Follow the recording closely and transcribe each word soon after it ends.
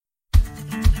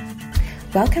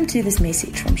Welcome to this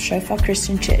message from Shofar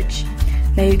Christian Church.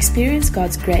 May you experience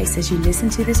God's grace as you listen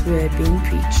to this word being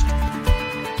preached.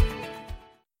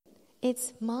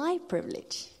 It's my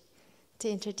privilege to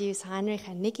introduce Heinrich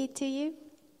and Nikki to you.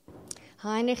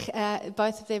 Heinrich,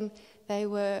 both of them, they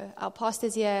were our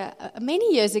pastors here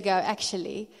many years ago,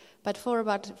 actually, but for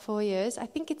about 4 years. I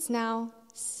think it's now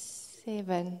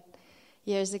 7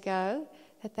 years ago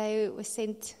that they were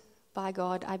sent by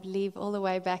God, I believe, all the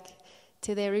way back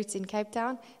to their roots in Cape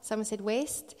Town. Someone said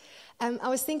West. I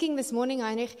was thinking this morning,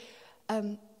 Heinrich,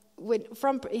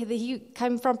 he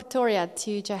came from Pretoria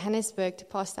to Johannesburg to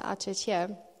pastor our church here.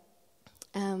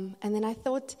 And then I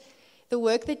thought the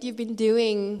work that you've been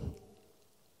doing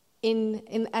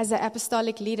in as an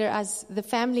apostolic leader, as the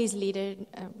family's leader,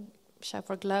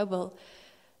 Shofar Global,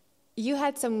 you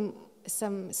had some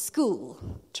school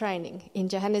training in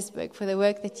Johannesburg for the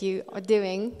work that you are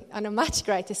doing on a much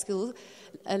greater scale,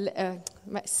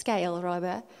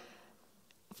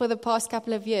 for the past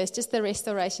couple of years, just the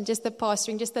restoration, just the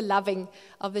pastoring, just the loving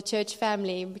of the church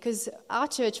family, because our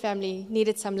church family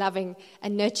needed some loving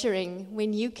and nurturing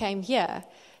when you came here.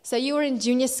 So you were in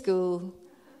junior school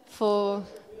for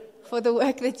the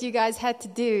work that you guys had to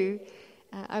do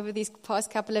over these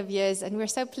past couple of years, and we're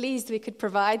so pleased we could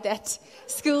provide that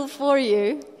school for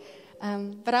you.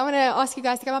 But I want to ask you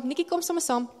guys to come up. Nikki, kom sommer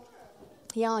saam.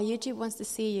 Yeah, YouTube wants to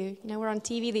see you. You know, we're on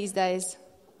TV these days.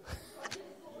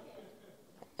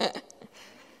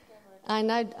 I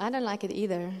know, I don't like it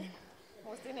either.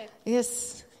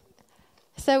 Yes.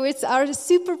 So it's our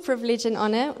super privilege and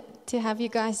honor to have you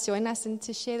guys join us and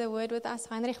to share the word with us.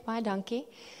 Heinrich, baie dankie.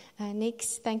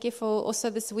 Next, thank you for also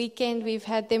this weekend. We've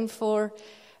had them for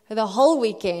the whole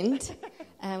weekend.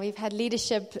 We've had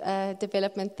leadership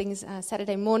development things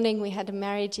Saturday morning. We had a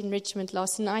marriage enrichment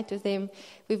last night with them.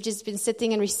 We've just been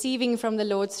sitting and receiving from the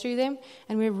Lord through them.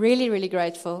 And we're really, really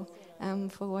grateful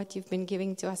for what you've been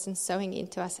giving to us and sowing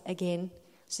into us again.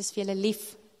 Just feel a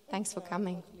lief. Thanks for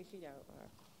coming.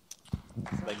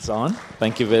 Thanks, Anne.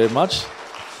 Thank you very much.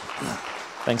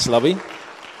 Thanks, Lovey.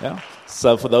 Yeah.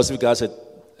 So for those of you guys that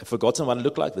have forgotten what I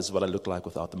look like, this is what I look like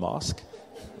without the mask.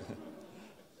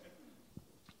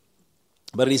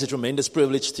 But it is a tremendous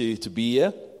privilege to be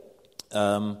here.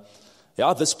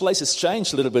 This place has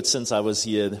changed a little bit since I was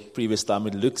here the previous time.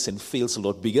 It looks and feels a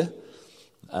lot bigger.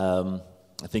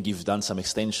 I think you've done some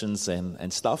extensions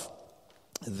and stuff.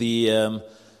 The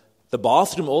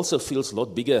bathroom also feels a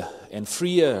lot bigger and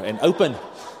freer and open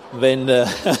than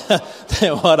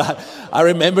what I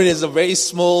remember. It's a very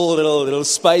small little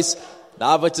space.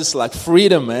 Now, but just like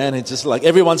freedom, man. It's just like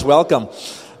everyone's welcome,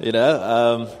 you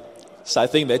know. So I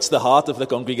think that's the heart of the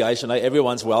congregation.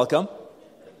 Everyone's welcome.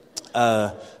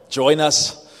 Join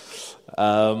us.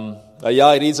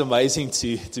 It is amazing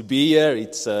to be here.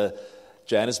 It's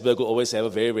Johannesburg will always have a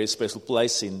very, very special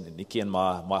place in Nikki and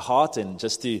my heart. And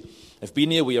just to have been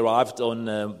here, we arrived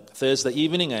on Thursday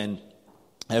evening and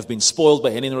have been spoiled by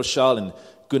Henny and Rochelle and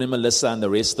Gun and Melissa and the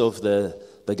rest of the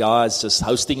guys just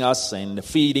hosting us and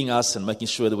feeding us and making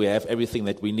sure that we have everything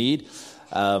that we need.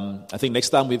 I think next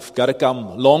time we've got to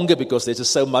come longer because there's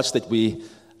just so much that we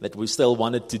still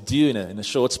wanted to do in a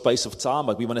short space of time.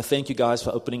 But we want to thank you guys for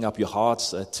opening up your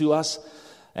hearts to us,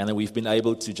 and that we've been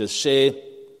able to just share.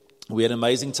 We had an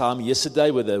amazing time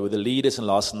yesterday with the leaders and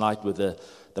last night with the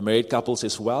married couples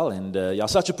as well. And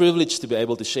such a privilege to be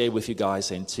able to share with you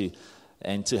guys and to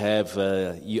have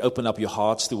you open up your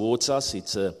hearts towards us.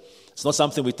 It's not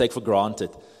something we take for granted.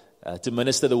 To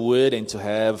minister the word and to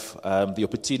have the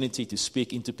opportunity to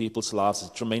speak into people's lives is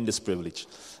a tremendous privilege.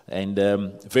 And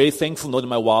very thankful, not in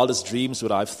my wildest dreams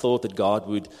would I have thought that God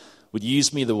would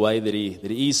use me the way that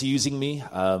He is using me.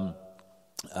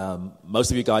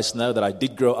 Most of you guys know that I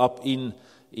did grow up in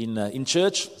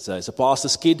church, so as a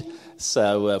pastor's kid.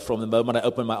 So from the moment I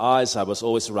opened my eyes, I was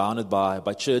always surrounded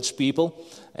by church people.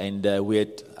 And we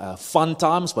had fun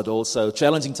times, but also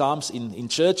challenging times in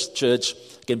church. Church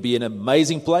can be an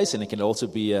amazing place, and it can also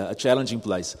be a challenging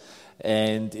place.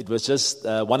 And it was just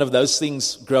one of those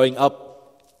things growing up.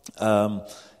 I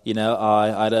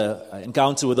had an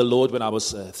encounter with the Lord when I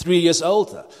was 3 years old.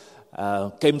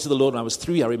 Came to the Lord when I was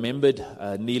 3. I remembered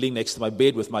kneeling next to my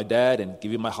bed with my dad and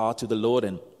giving my heart to the Lord.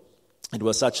 And it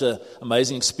was such an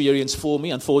amazing experience for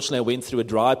me. Unfortunately, I went through a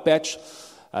dry patch.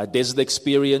 Desert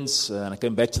experience, and I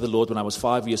came back to the Lord when I was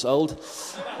 5 years old.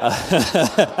 I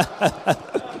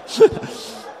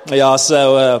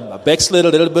backslid a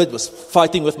little bit, was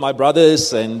fighting with my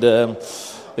brothers, and the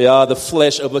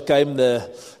flesh overcame the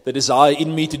desire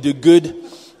in me to do good.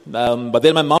 But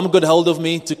then my mom got hold of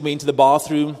me, took me into the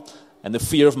bathroom, and the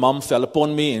fear of mom fell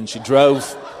upon me, and she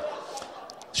drove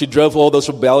all those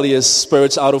rebellious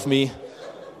spirits out of me.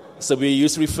 So we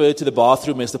used to refer to the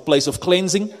bathroom as the place of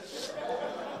cleansing.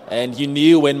 And you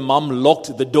knew when Mom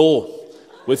locked the door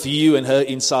with you and her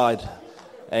inside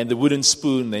and the wooden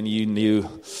spoon, then you knew.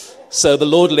 So the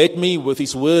Lord led me with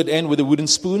His word and with a wooden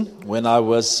spoon when I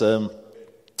was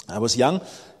young.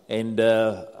 And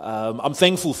I'm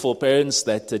thankful for parents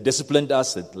that disciplined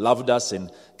us, that loved us,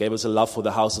 and gave us a love for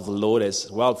the house of the Lord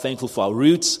as well. Thankful for our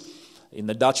roots in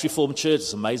the Dutch Reformed Church.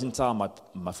 It's an amazing time.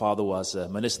 My father was a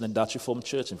minister in the Dutch Reformed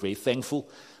Church, and very thankful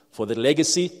for the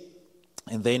legacy.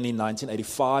 And then in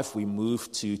 1985, we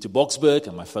moved to Boksburg,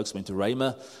 and my folks went to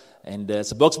Rhema. And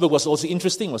so Boksburg was also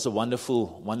interesting. It was a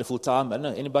wonderful, wonderful time. I don't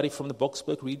know, anybody from the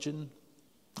Boksburg region?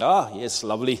 Yes,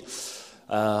 lovely.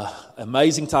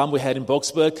 Amazing time we had in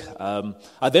Boksburg.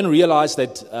 I then realized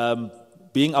that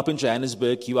being up in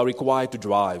Johannesburg, you are required to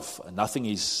drive. Nothing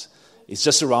is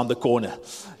just around the corner.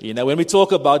 You know, when we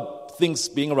talk about things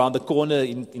being around the corner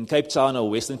in Cape Town or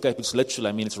Western Cape, it's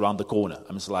literally, it's around the corner.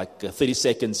 It's like 30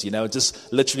 seconds,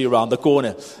 just literally around the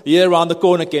corner. Yeah, around the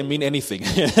corner can mean anything.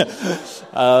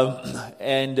 So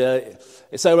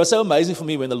it was so amazing for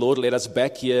me when the Lord led us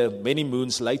back here many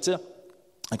moons later.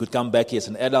 I could come back here as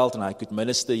an adult and I could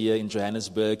minister here in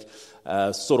Johannesburg,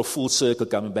 sort of full circle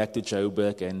coming back to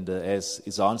Joburg. And as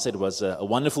Izan said, it was a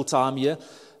wonderful time here.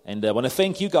 And I want to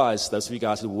thank you guys, those of you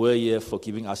guys who were here, for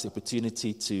giving us the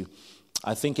opportunity to,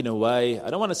 I think in a way, I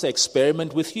don't want to say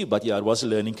experiment with you, but yeah, it was a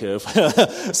learning curve.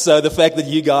 So the fact that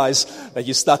you guys, that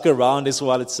you stuck around as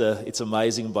well, it's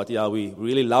amazing. But yeah, we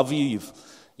really love you.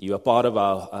 You are part of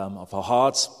our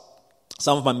hearts.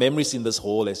 Some of my memories in this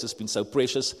hall has just been so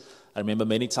precious. I remember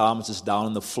many times just down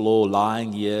on the floor,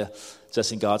 lying here,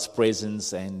 just in God's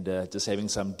presence and just having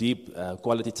some deep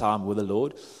quality time with the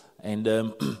Lord. And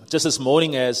just this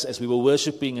morning as we were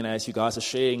worshiping and as you guys are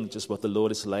sharing just what the Lord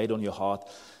has laid on your heart,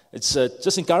 it's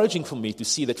just encouraging for me to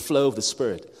see that flow of the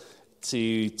Spirit,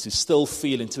 to still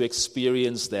feel and to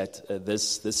experience that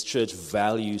this church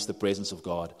values the presence of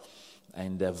God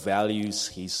and values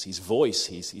His voice,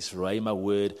 His Rhema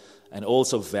word, and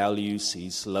also values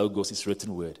His Logos, His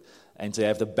written word. And to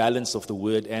have the balance of the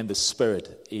Word and the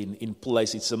Spirit in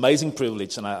place. It's an amazing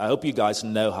privilege, and I hope you guys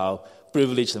know how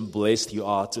privileged and blessed you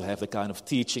are to have the kind of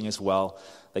teaching as well,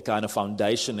 the kind of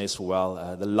foundation as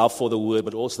well, the love for the Word,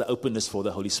 but also the openness for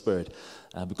the Holy Spirit.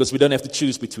 Because we don't have to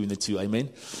choose between the two, amen?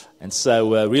 And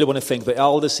so I really want to thank the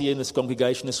elders here in this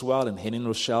congregation as well, and Henny and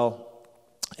Rochelle.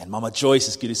 And Mama Joyce,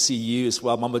 it's good to see you as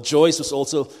well. Mama Joyce was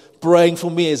also praying for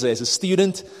me as a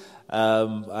student.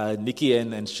 Nikki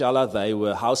and Shala, they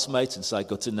were housemates, and so I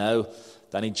got to know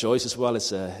Danny Joyce as well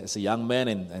as a young man,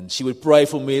 and she would pray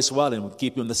for me as well and would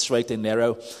keep me on the straight and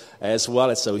narrow as well.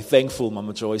 And so we're thankful,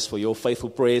 Mama Joyce, for your faithful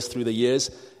prayers through the years.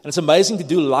 And it's amazing to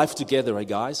do life together,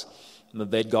 guys,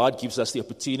 that God gives us the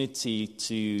opportunity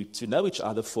to know each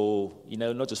other for,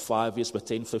 not just 5 years, but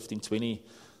 10, 15, 20,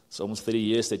 it's almost 30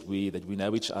 years that we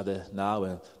know each other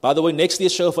now. By the way, next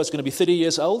year's Shofar is going to be 30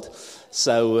 years old.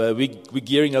 So we're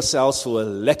gearing ourselves for a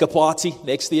lekker party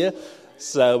next year.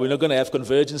 So we're not going to have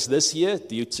Convergence this year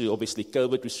due to, obviously,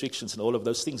 COVID restrictions and all of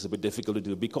those things. It's a bit difficult to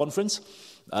do a big conference.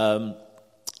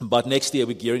 But next year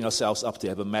we're gearing ourselves up to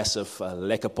have a massive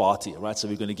lekker party, right? So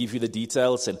we're going to give you the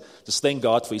details and just thank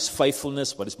God for His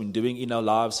faithfulness, what He's been doing in our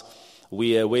lives.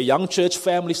 We're a young church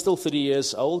family, still 30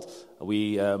 years old.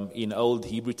 We, in old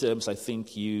Hebrew terms, I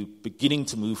think you beginning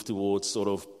to move towards sort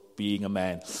of being a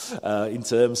man in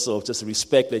terms of just the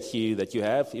respect that you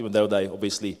have, even though they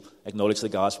obviously acknowledge the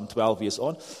guys from 12 years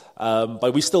on.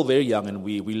 But we're still very young, and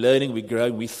we're learning, we're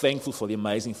growing. We're thankful for the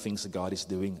amazing things that God is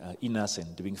doing in us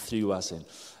and doing through us.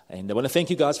 And I want to thank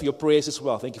you guys for your prayers as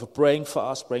well. Thank you for praying for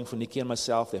us, praying for Nikki and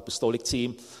myself, the apostolic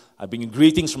team. I bring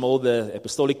greetings from all the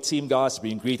apostolic team guys. I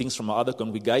bring greetings from our other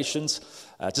congregations.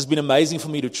 It's just been amazing for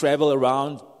me to travel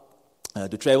around,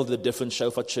 to travel to the different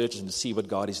Shofar churches and to see what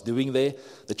God is doing there.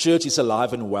 The church is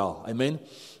alive and well. Amen.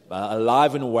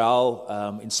 Alive and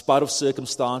well in spite of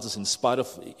circumstances, in spite of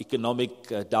economic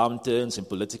downturns and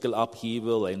political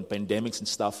upheaval and pandemics and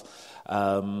stuff.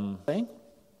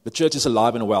 The church is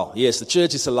alive and well. Yes, the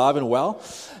church is alive and well.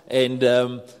 And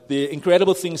the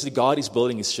incredible things that God is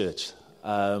building His church.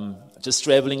 Just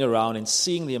traveling around and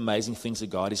seeing the amazing things that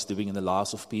God is doing in the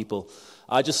lives of people.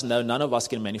 I just know none of us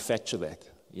can manufacture that.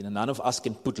 None of us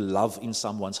can put love in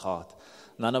someone's heart.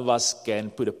 None of us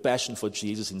can put a passion for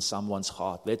Jesus in someone's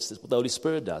heart. That's what the Holy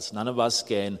Spirit does. None of us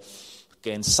can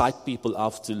psych people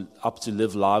up to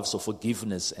live lives of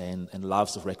forgiveness and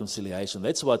lives of reconciliation.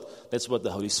 That's what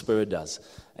the Holy Spirit does.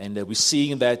 And we're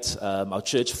seeing that our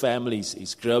church family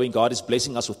is growing. God is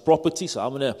blessing us with property. So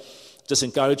I'm going to just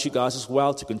encourage you guys as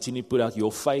well to continue to put out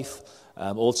your faith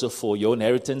also for your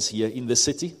inheritance here in the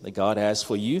city that God has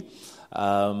for you.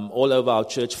 All over our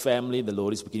church family, the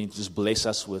Lord is beginning to just bless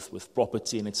us with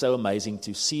property, and it's so amazing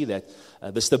to see that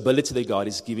the stability that God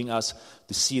is giving us,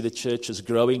 to see the churches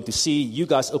growing, to see you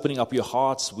guys opening up your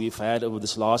hearts. We've had over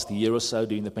this last year or so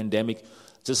during the pandemic,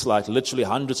 just like literally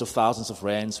hundreds of thousands of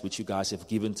rands which you guys have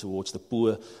given towards the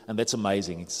poor, and that's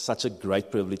amazing. It's such a great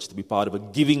privilege to be part of a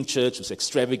giving church who's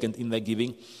extravagant in their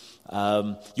giving.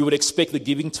 You would expect the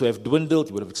giving to have dwindled.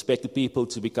 You would have expected people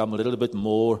to become a little bit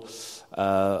more,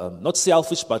 not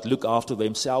selfish, but look after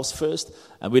themselves first.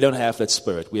 And we don't have that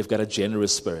spirit. We've got a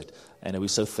generous spirit, and we're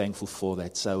so thankful for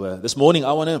that. So this morning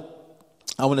I want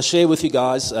to share with you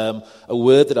guys a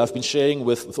word that I've been sharing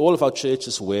with all of our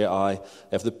churches where I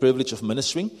have the privilege of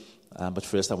ministering. But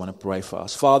first I want to pray for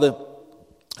us. Father,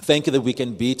 thank you that we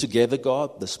can be together,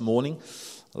 God, this morning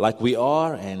like we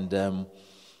are. And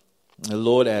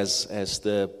Lord, as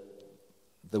the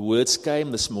words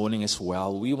came this morning as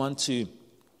well, we want to,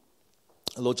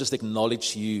 Lord, just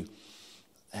acknowledge you,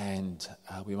 and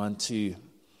we want to,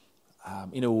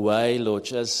 in a way, Lord,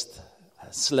 just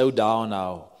slow down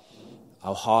our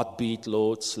heartbeat,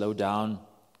 Lord, slow down,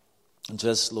 and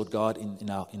just, Lord God, in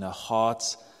our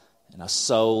hearts, in our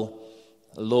soul,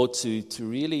 Lord, to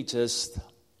really just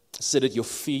sit at your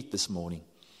feet this morning.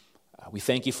 We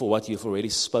thank you for what you've already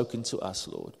spoken to us,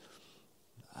 Lord.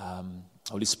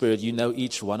 Holy Spirit, you know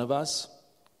each one of us.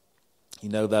 You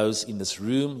know those in this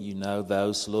room. You know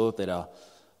those, Lord, that are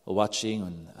watching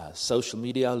on social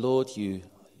media, Lord. You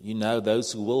know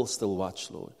those who will still watch,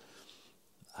 Lord.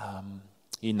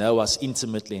 You know us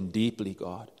intimately and deeply,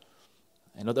 God.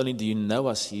 And not only do you know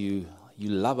us, you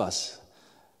love us.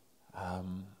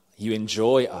 You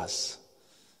enjoy us.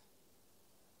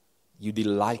 You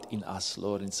delight in us,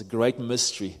 Lord. And it's a great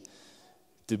mystery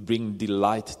to bring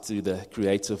delight to the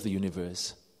creator of the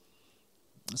universe.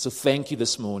 So thank you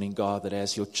this morning, God, that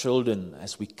as your children,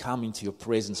 as we come into your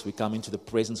presence, we come into the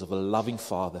presence of a loving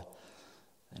Father,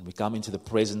 and we come into the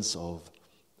presence of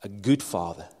a good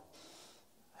Father.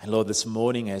 And Lord, this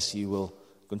morning, as you will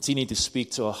continue to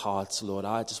speak to our hearts, Lord,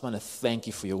 I just want to thank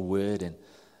you for your word, and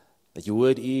that your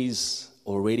word is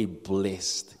already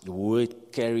blessed. Your word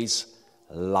carries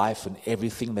life and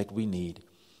everything that we need.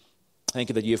 Thank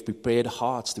you that you have prepared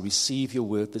hearts to receive your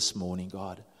word this morning,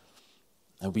 God.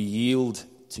 And we yield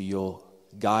to your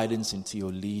guidance and to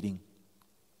your leading.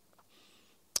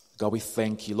 God, we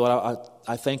thank you. Lord,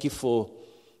 I thank you for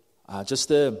just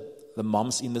the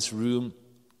moms in this room,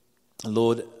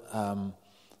 Lord,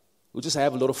 who just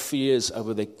have a lot of fears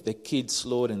over their kids,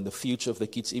 Lord, and the future of the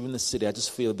kids, even the city. I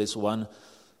just feel there's one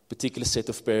particular set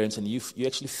of parents, and you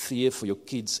actually fear for your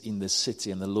kids in the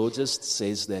city. And the Lord just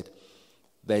says that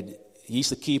He's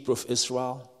the keeper of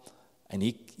Israel, and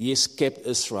he has kept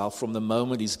Israel from the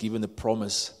moment He's given the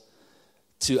promise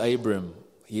to Abram.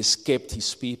 He has kept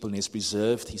His people, and He has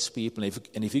preserved His people.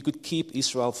 And if He could keep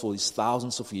Israel for these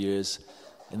thousands of years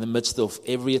in the midst of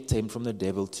every attempt from the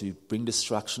devil to bring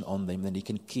destruction on them, then He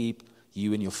can keep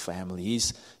you and your family.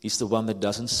 He's the one that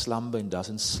doesn't slumber and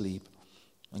doesn't sleep.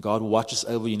 And God watches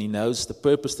over you, and He knows the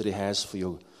purpose that He has for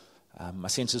you. I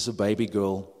sense as a baby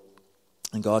girl,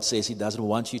 and God says He doesn't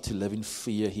want you to live in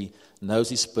fear. He knows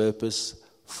His purpose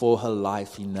for her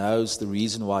life. He knows the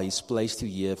reason why He's placed you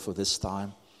here for this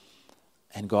time.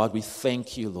 And God, we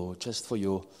thank you, Lord, just for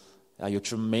your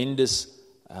tremendous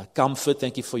comfort.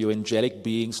 Thank you for your angelic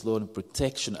beings, Lord, and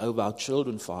protection over our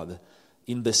children, Father,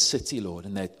 in this city, Lord.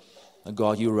 And that,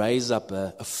 God, you raise up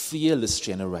a fearless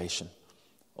generation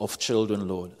of children,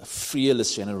 Lord, a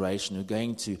fearless generation who are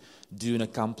going to do and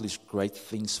accomplish great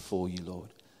things for you, Lord.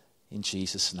 In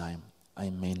Jesus' name,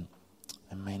 amen.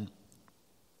 Amen.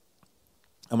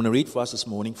 I'm going to read for us this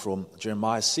morning from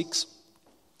Jeremiah 6.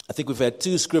 I think we've had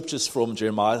 2 scriptures from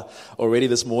Jeremiah already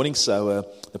this morning, so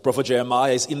the prophet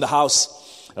Jeremiah is in the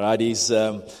house. All right, he's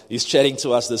chatting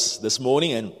to us this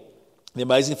morning, and the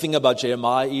amazing thing about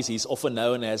Jeremiah is he's often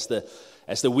known as the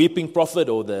weeping prophet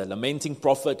or the lamenting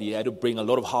prophet. He had to bring a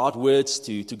lot of hard words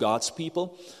to God's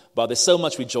people. But there's so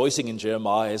much rejoicing in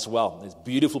Jeremiah as well. There's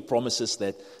beautiful promises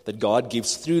that God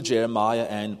gives through Jeremiah.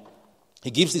 And He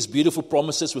gives these beautiful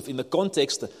promises within the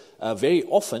context very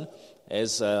often,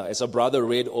 as our brother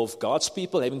read, of God's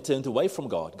people having turned away from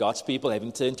God. God's people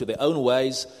having turned to their own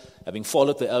ways, having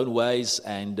followed their own ways.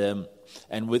 And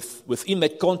within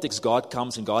that context, God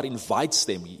comes and God invites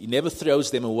them. He never throws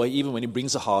them away, even when He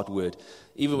brings a hard word.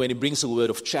 Even when He brings a word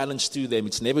of challenge to them,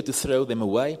 it's never to throw them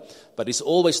away, but it's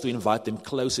always to invite them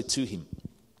closer to Him.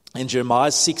 And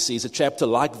Jeremiah 6 is a chapter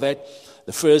like that.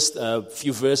 The first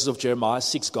few verses of Jeremiah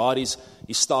 6, God is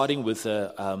starting with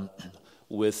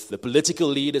with the political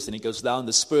leaders, and he goes down to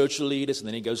the spiritual leaders, and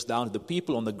then he goes down to the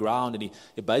people on the ground, and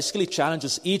he basically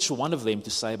challenges each one of them to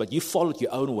say, but you followed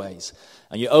your own ways,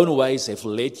 and your own ways have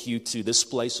led you to this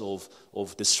place of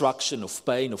destruction, of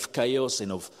pain, of chaos,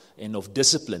 and of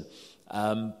discipline.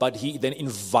 But he then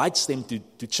invites them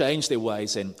to change their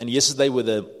ways. And yesterday with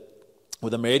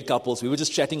the married couples, we were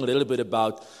just chatting a little bit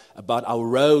about our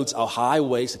roads, our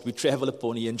highways that we travel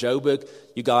upon here in Joburg.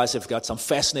 You guys have got some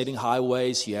fascinating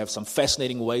highways. You have some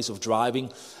fascinating ways of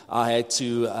driving. I had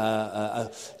to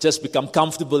just become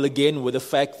comfortable again with the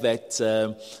fact that,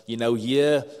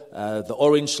 here, the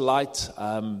orange light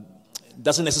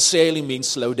doesn't necessarily mean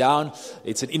slow down.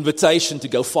 It's an invitation to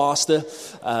go faster,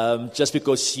 just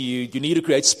because you need to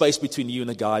create space between you and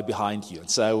the guy behind you. And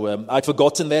so I'd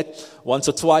forgotten that once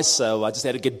or twice, so I just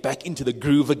had to get back into the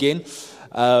groove again.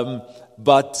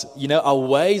 But, our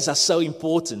ways are so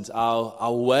important.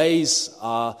 Our ways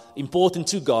are important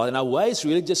to God, and our ways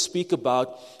really just speak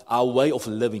about our way of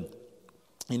living.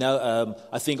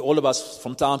 I think all of us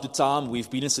from time to time, we've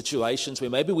been in situations where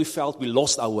maybe we felt we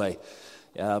lost our way.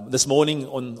 This morning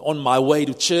on my way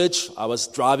to church, I was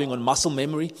driving on muscle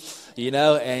memory,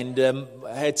 and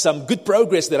I had some good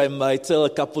progress that I made till a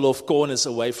couple of corners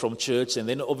away from church. And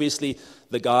then obviously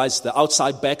the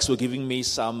outside backs were giving me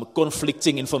some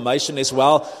conflicting information as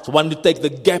well. So I wanted to take the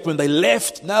gap when they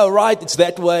left. No, right, it's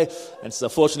that way. And so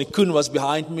fortunately Kun was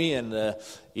behind me, and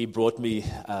he brought me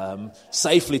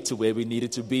safely to where we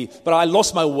needed to be. But I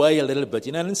lost my way a little bit,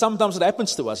 and sometimes it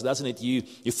happens to us, doesn't it? You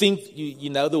think you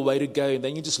know the way to go, and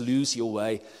then you just lose your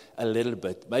way a little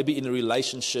bit. Maybe in a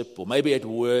relationship, or maybe at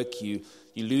work, you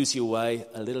lose your way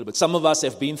a little bit. Some of us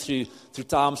have been through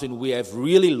times when we have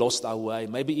really lost our way,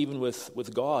 maybe even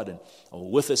with God or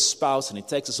with a spouse, and it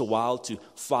takes us a while to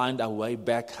find our way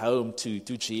back home to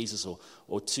Jesus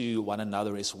or to one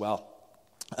another as well.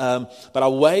 But our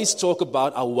ways talk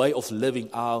about our way of living,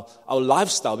 our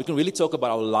lifestyle. We can really talk about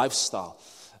our lifestyle.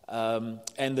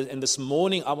 And this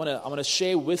morning, I want to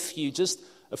share with you just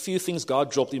a few things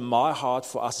God dropped in my heart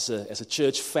for us as a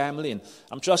church family. And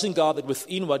I'm trusting God that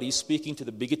within what He's speaking to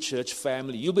the bigger church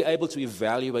family, you'll be able to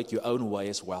evaluate your own way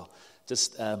as well.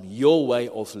 Just your way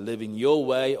of living, your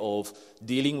way of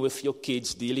dealing with your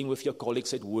kids, dealing with your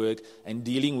colleagues at work, and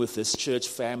dealing with this church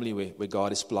family where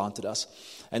God has planted us.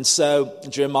 And so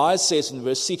Jeremiah says in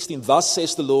verse 16, "Thus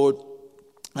says the Lord,"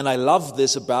 and I love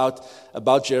this about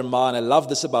Jeremiah, and I love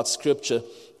this about Scripture.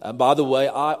 By the way,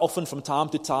 I often from time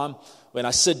to time, when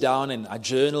I sit down and I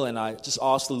journal and I just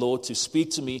ask the Lord to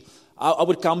speak to me, I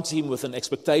would come to Him with an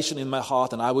expectation in my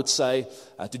heart, and I would say,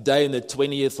 today on the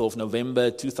 20th of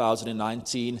November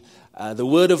 2019, the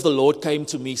word of the Lord came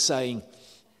to me saying,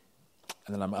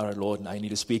 and then I'm, all right, Lord, now you need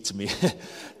to speak to me.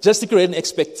 Just to create an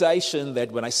expectation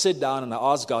that when I sit down and I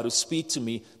ask God to speak to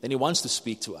me, then He wants to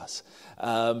speak to us.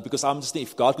 Because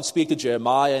if God could speak to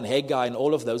Jeremiah and Haggai and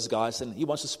all of those guys, then He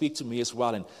wants to speak to me as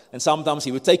well. And sometimes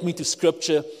He would take me to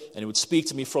Scripture, and He would speak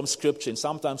to me from Scripture, and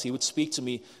sometimes He would speak to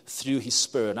me through His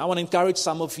Spirit. And I want to encourage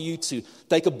some of you to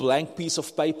take a blank piece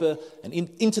of paper and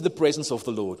into the presence of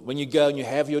the Lord. When you go and you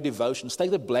have your devotions, take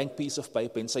the blank piece of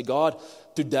paper and say, God,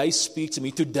 today speak to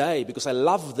me today, because I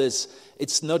love this.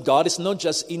 God is not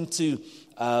just into,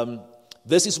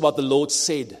 this is what the Lord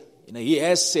said. He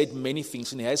has said many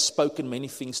things, and He has spoken many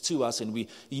things to us, and we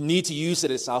need to use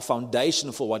it as our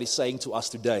foundation for what He's saying to us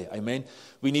today. Amen.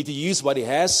 We need to use what He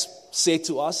has said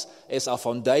to us as our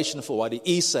foundation for what He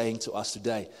is saying to us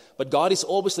today. But God is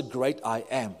always the great I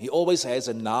am. He always has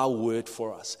a now word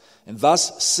for us. And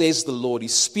thus says the Lord.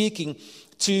 He's speaking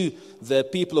to the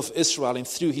people of Israel, and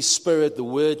through His Spirit, the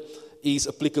word is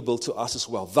applicable to us as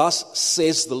well. Thus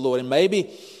says the Lord. And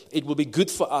maybe it will be good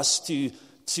for us to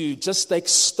just take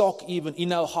stock even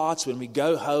in our hearts when we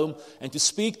go home, and to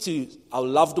speak to our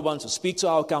loved ones, or speak to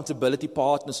our accountability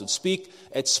partners, or speak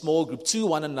at small group to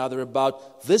one another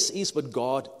about, this is what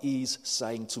God is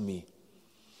saying to me.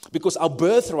 Because our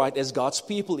birthright as God's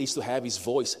people is to have His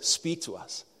voice speak to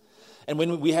us. And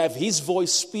when we have His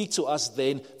voice speak to us,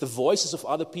 then the voices of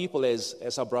other people,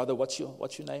 as our brother, what's your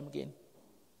name again?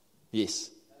 Yes.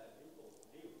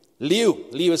 Leo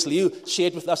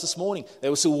shared with us this morning. There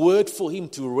was a word for him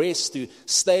to rest, to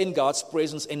stay in God's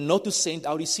presence, and not to send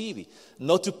out his CV,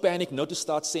 not to panic, not to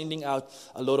start sending out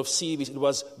a lot of CVs. It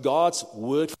was God's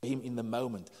word for him in the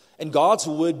moment. And God's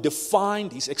word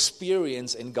defined his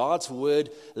experience, and God's word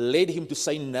led him to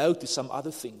say no to some other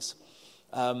things.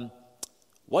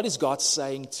 What is God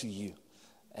saying to you?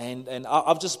 And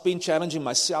I've just been challenging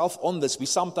myself on this. We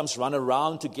sometimes run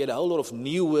around to get a whole lot of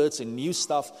new words and new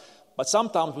stuff. But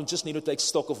sometimes we just need to take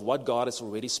stock of what God has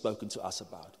already spoken to us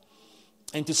about.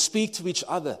 And to speak to each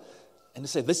other. and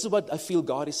say, this is what I feel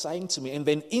God is saying to me. And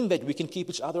then in that, we can keep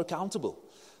each other accountable.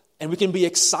 And we can be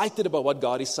excited about what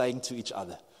God is saying to each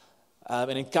other.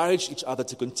 And encourage each other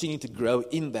to continue to grow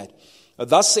in that.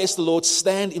 Thus says the Lord,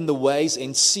 stand in the ways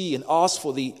and see and ask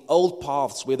for the old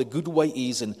paths where the good way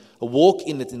is and walk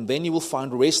in it, and then you will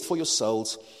find rest for your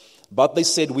souls. But they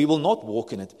said, we will not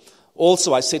walk in it.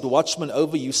 Also I set watchmen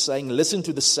over you, saying, listen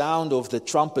to the sound of the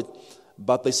trumpet.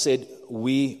 But they said,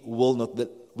 we will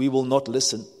not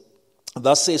listen.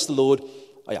 Thus says the Lord.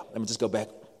 Let me just go back.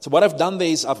 So what I've done there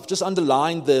is I've just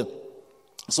underlined the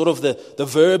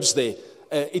verbs there.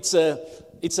 It's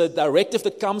a directive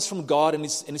that comes from God, and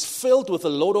it's filled with a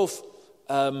lot of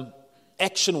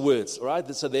action words. All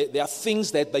right, so there are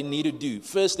things that they need to do.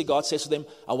 Firstly, God says to them,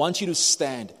 "I want you to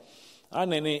stand." All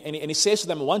right? And He says to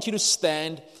them, "I want you to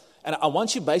stand, and I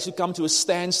want you basically to come to a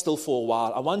standstill for a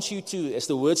while. I want you to, as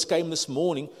the words came this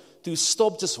morning, to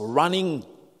stop just running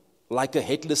like a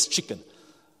headless chicken."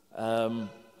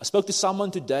 I spoke to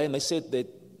someone today, and they said that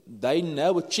they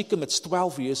know a chicken that's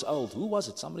 12 years old. Who was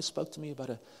it? Somebody spoke to me about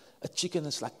a chicken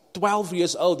that's like 12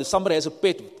 years old. If somebody has a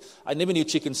pet, I never knew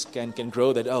chickens can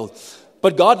grow that old.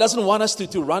 But God doesn't want us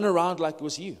to run around like it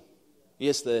was you.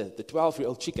 Yes, the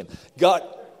 12-year-old chicken. God,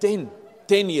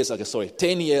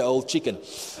 10-year-old chicken.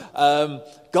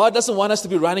 God doesn't want us to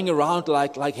be running around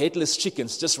like headless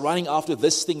chickens, just running after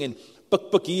this thing and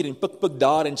pick here and pick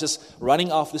there and just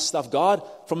running after stuff. God,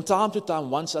 from time to time,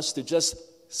 wants us to just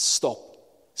stop.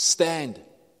 Stand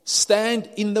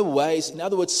in the ways. In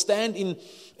other words, stand in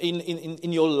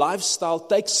your lifestyle.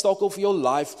 Take stock of your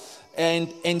life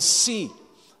and see.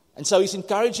 And so He's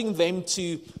encouraging them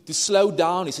to slow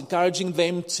down. He's encouraging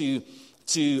them to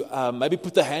maybe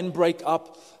put the handbrake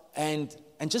up and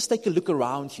just take a look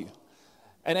around you.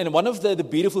 And one of the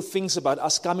beautiful things about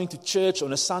us coming to church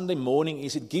on a Sunday morning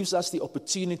is it gives us the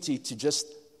opportunity to just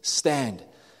stand.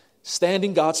 Stand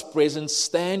in God's presence,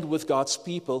 stand with God's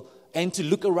people, and to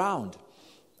look around.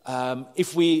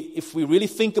 If we really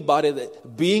think about it,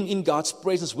 that being in God's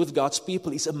presence with God's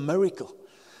people is a miracle.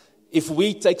 If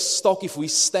we take stock, if we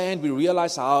stand, we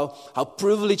realize how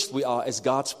privileged we are as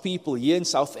God's people here in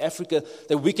South Africa,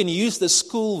 that we can use the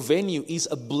school venue is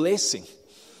a blessing.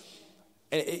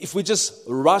 And if we just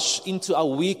rush into our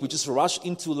week, we just rush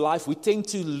into life, we tend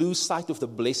to lose sight of the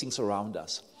blessings around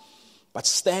us. But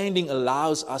standing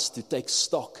allows us to take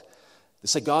stock. To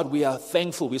say, God, we are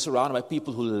thankful we're surrounded by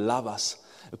people who love us,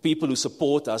 people who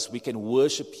support us. We can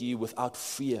worship you without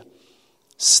fear.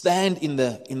 Stand in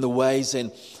the ways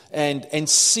and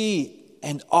see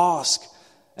and ask.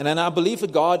 And then I believe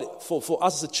that God, for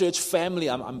us as a church family,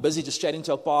 I'm busy just chatting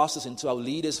to our pastors and to our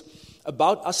leaders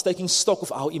about us taking stock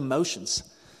of our emotions,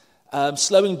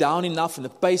 slowing down enough in the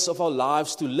pace of our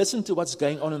lives to listen to what's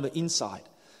going on the inside.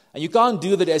 And you can't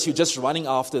do that as you're just running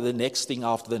after the next thing,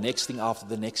 after the next thing, after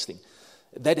the next thing.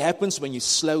 That happens when you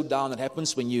slow down. That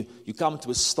happens when you come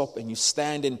to a stop and you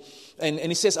stand. And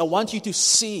He says, I want you to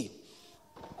see.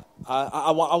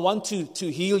 I want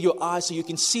to heal your eyes so you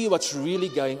can see what's really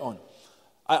going on.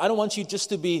 I don't want you just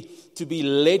to be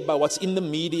led by what's in the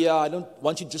media. I don't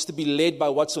want you just to be led by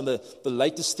what's on the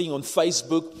latest thing on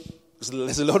Facebook. Because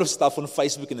there's a lot of stuff on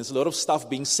Facebook and there's a lot of stuff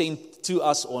being sent to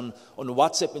us on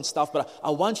WhatsApp and stuff. But I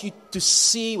want you to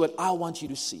see what I want you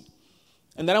to see.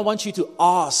 And then I want you to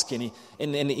ask. And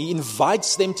he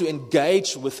invites them to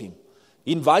engage with Him.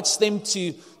 He invites them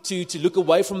to look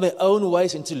away from their own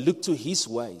ways and to look to His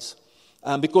ways.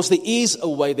 Because there is a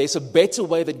way, there's a better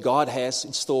way that God has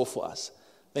in store for us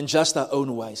than just our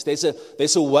own ways.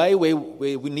 There's a way where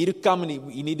we need to come,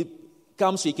 and you need to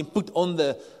come so you can put on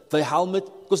the helmet,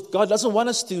 because God doesn't want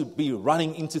us to be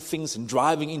running into things and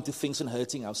driving into things and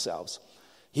hurting ourselves.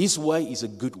 His way is a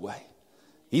good way.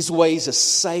 His way is a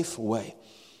safe way.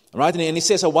 Right? And He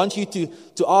says, I want you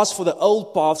to ask for the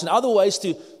old paths and other ways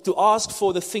to ask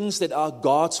for the things that are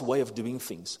God's way of doing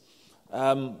things.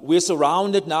 We're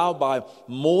surrounded now by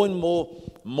more and more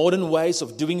modern ways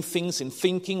of doing things and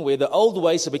thinking, where the old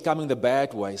ways are becoming the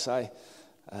bad ways.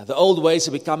 The old ways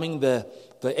are becoming the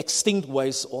extinct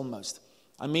ways almost.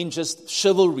 I mean, just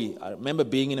chivalry. I remember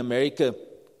being in America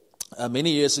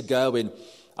many years ago when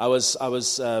I was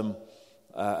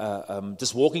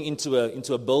just walking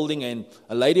into a building, and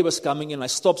a lady was coming in. I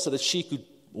stopped so that she could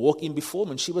walk in before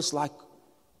me, and she was like,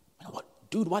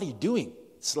 "Dude, what are you doing?"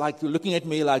 It's like looking at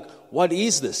me like, "What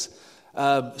is this?"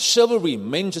 Chivalry,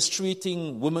 men just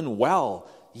treating women well.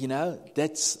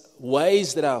 That's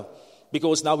ways that are,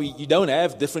 because now you don't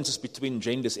have differences between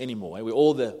genders anymore. We're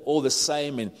all the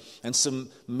same, and some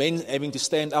men having to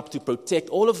stand up to protect.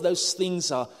 All of those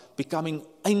things are becoming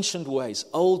ancient ways,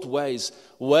 old ways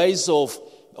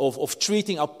of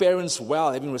treating our parents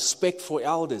well, having respect for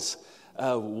elders.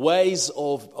 ways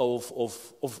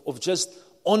of just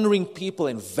honoring people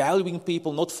and valuing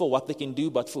people, not for what they can do,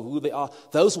 but for who they are.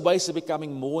 Those ways are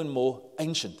becoming more and more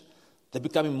ancient. They're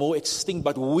becoming more extinct.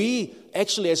 But we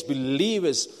actually, as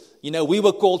believers, we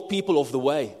were called people of the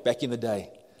way back in the day.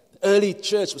 The early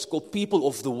church was called people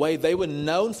of the way. They were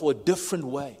known for a different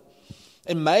way.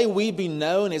 And may we be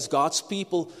known as God's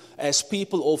people, as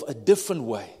people of a different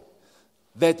way.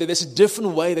 That there's a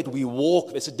different way that we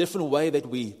walk. There's a different way that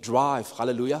we drive.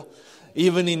 Hallelujah.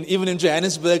 Even in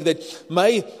Johannesburg, that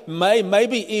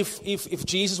maybe if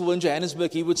Jesus were in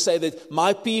Johannesburg, he would say that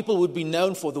my people would be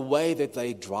known for the way that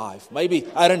they drive. Maybe,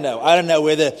 I don't know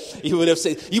whether he would have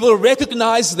said, you will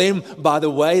recognize them by the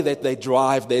way that they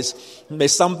drive. There's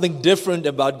something different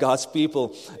about God's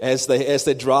people as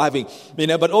they're driving.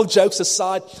 But all jokes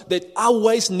aside, that our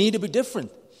ways need to be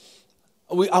different.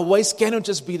 Our ways cannot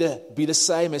just be the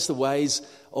same as the ways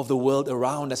of the world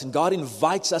around us. And God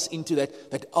invites us into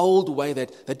that old way,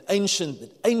 that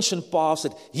ancient paths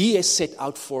that He has set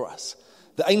out for us.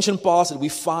 The ancient paths that we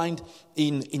find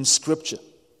in Scripture.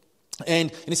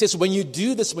 And He says, when you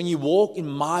do this, when you walk in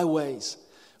my ways,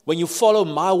 when you follow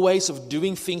my ways of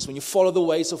doing things, when you follow the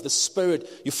ways of the Spirit,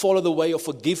 you follow the way of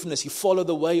forgiveness, you follow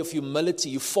the way of humility,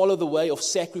 you follow the way of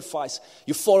sacrifice,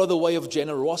 you follow the way of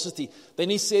generosity.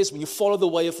 Then He says, when you follow the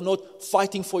way of not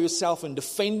fighting for yourself and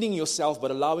defending yourself,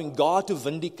 but allowing God to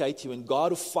vindicate you and God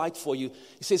to fight for you,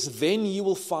 He says, then you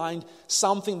will find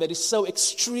something that is so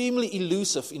extremely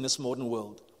elusive in this modern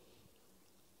world.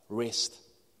 Rest.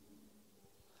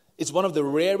 It's one of the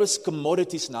rarest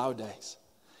commodities nowadays.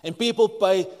 And people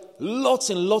pay lots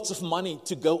and lots of money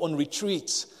to go on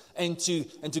retreats and to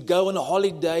go on a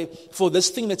holiday for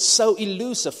this thing that's so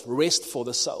elusive, rest for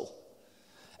the soul.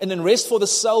 And then rest for the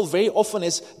soul very often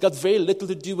has got very little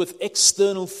to do with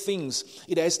external things.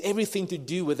 It has everything to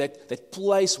do with that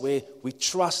place where we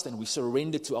trust and we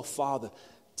surrender to our Father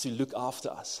to look after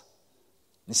us.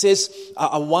 It says,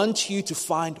 I want you to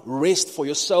find rest for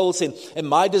your souls. And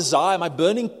my desire, my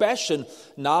burning passion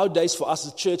nowadays for us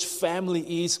as a church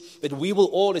family is that we will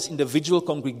all, as individual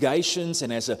congregations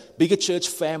and as a bigger church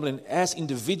family and as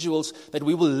individuals, that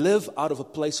we will live out of a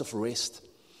place of rest.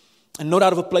 And not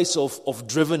out of a place of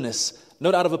drivenness,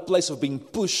 not out of a place of being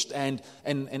pushed and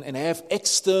have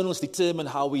externals determine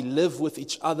how we live with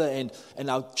each other and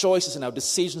our choices and our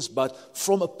decisions, but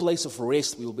from a place of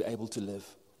rest we will be able to live.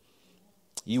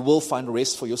 You will find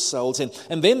rest for your souls.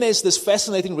 And then there's this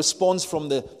fascinating response from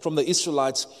the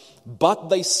Israelites. But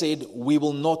they said, we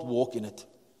will not walk in it.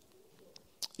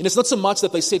 And it's not so much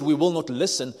that they said, we will not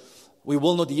listen, we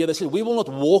will not hear. They said, we will not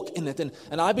walk in it.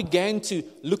 And I began to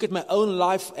look at my own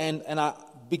life and I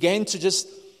began to just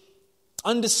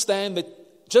understand that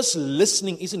just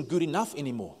listening isn't good enough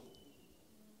anymore.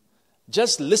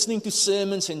 Just listening to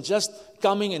sermons and just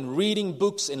coming and reading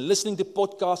books and listening to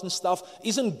podcasts and stuff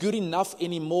isn't good enough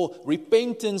anymore.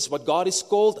 Repentance, what God has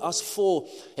called us for,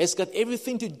 has got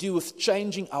everything to do with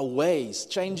changing our ways,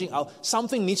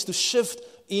 something needs to shift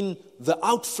in the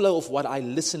outflow of what I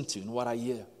listen to and what I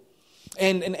hear.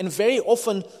 And very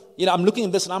often, I'm looking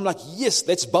at this and I'm like, yes,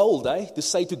 that's bold, to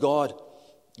say to God.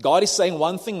 God is saying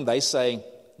one thing, they're saying,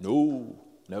 no,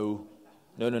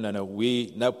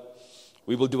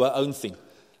 we will do our own thing.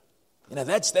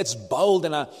 That's bold,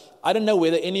 and I don't know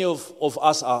whether any of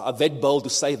us are that bold to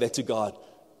say that to God.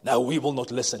 No, we will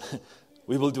not listen.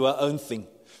 We will do our own thing.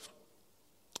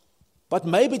 But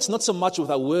maybe it's not so much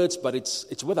with our words, but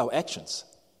it's with our actions.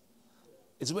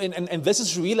 And this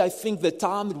is really, I think, the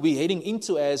time that we're heading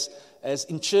into as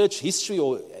in church history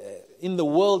or in the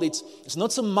world. It's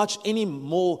not so much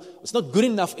anymore. It's not good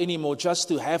enough anymore just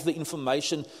to have the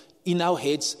information in our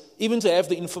heads, even to have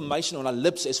the information on our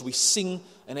lips as we sing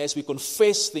and as we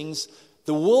confess things.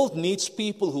 The world needs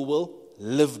people who will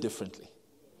live differently,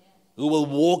 who will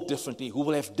walk differently, who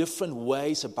will have different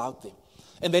ways about them.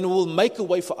 And then we will make a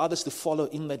way for others to follow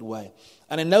in that way.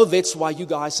 And I know that's why you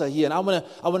guys are here. And I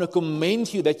want to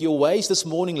commend you that your ways this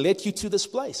morning led you to this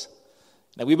place.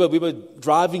 Now we were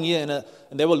driving here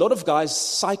and there were a lot of guys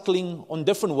cycling on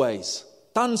different ways.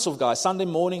 Tons of guys. Sunday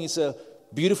morning is a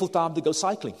beautiful time to go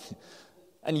cycling.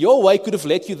 And your way could have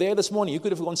led you there this morning. You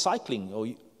could have gone cycling or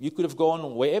you could have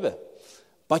gone wherever.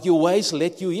 But your ways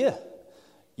led you here.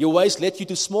 Your ways led you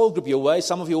to small group.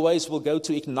 Some of your ways will go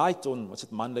to Ignite on,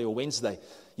 Monday or Wednesday.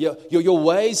 Your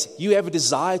ways, you have a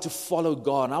desire to follow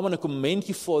God. And I want to commend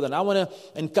you for that. And I want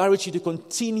to encourage you to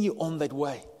continue on that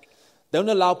way. Don't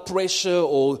allow pressure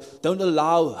or don't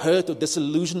allow hurt or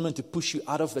disillusionment to push you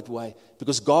out of that way.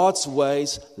 Because God's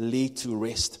ways lead to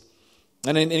rest.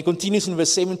 And it continues in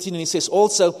verse 17 and he says,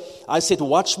 also, I set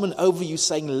watchmen over you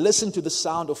saying, listen to the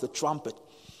sound of the trumpet.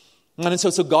 And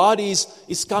so God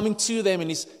is coming to them and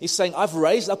he's saying, I've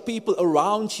raised up people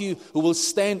around you who will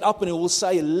stand up and who will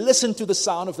say, listen to the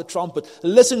sound of the trumpet.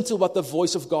 Listen to what the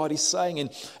voice of God is saying.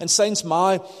 And saints,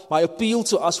 my appeal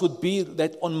to us would be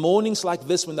that on mornings like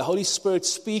this, when the Holy Spirit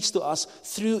speaks to us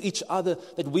through each other,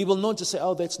 that we will not just say,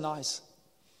 oh, that's nice.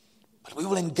 But we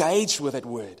will engage with that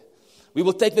word. We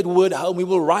will take that word home. We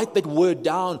will write that word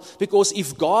down. Because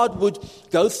if God would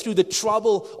go through the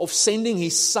trouble of sending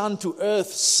His Son to earth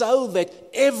so that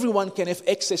everyone can have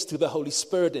access to the Holy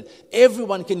Spirit and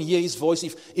everyone can hear His voice.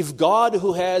 If God,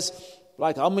 who has,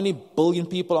 like, how many billion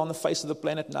people on the face of the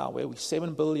planet now? Where are we?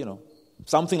 7 billion or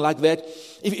something like that.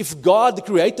 If God, the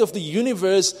creator of the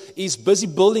universe, is busy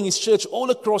building His church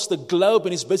all across the globe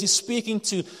and is busy speaking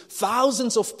to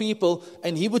thousands of people,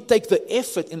 and He would take the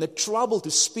effort and the trouble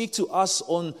to speak to us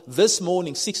on this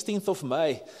morning, 16th of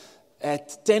May,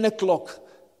 at 10 o'clock,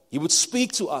 He would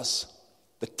speak to us,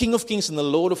 the King of Kings and the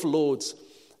Lord of Lords,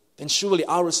 then surely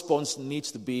our response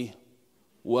needs to be,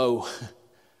 whoa,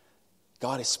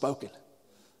 God has spoken.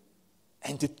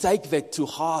 And to take that to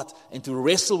heart and to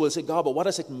wrestle with, say, God, but what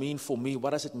does it mean for me? What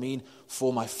does it mean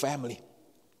for my family?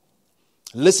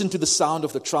 Listen to the sound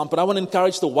of the trumpet. I want to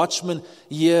encourage the watchmen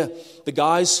here, the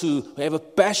guys who have a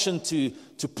passion to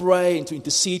pray and to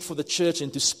intercede for the church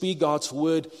and to speak God's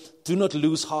word. Do not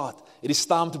lose heart. It is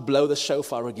time to blow the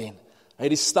shofar again.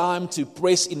 It is time to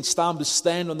press in. It's time to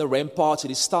stand on the ramparts.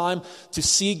 It is time to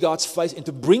see God's face and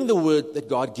to bring the word that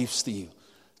God gives to you.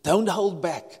 Don't hold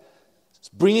back.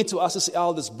 Bring it to us as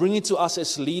elders. Bring it to us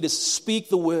as leaders. Speak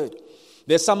the word.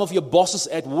 There's some of your bosses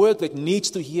at work that needs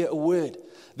to hear a word.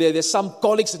 There's some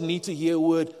colleagues that need to hear a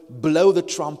word. Blow the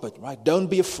trumpet, right? Don't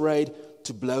be afraid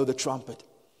to blow the trumpet.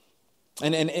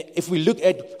 And if we look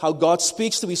at how God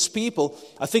speaks to His people,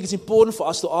 I think it's important for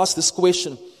us to ask this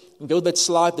question. And go to that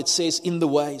slide that says, in the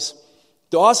ways.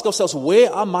 To ask ourselves,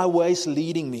 where are my ways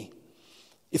leading me?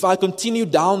 If I continue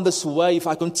down this way, if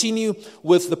I continue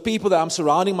with the people that I'm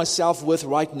surrounding myself with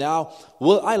right now,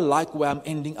 will I like where I'm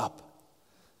ending up?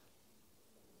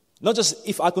 Not just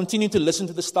if I continue to listen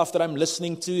to the stuff that I'm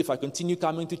listening to, if I continue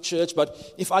coming to church,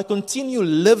 but if I continue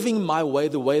living my way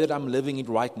the way that I'm living it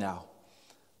right now,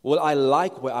 will I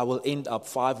like where I will end up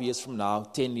 5 years from now,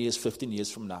 10 years, 15 years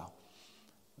from now?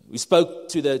 We spoke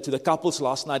to the couples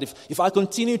last night. If I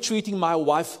continue treating my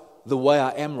wife the way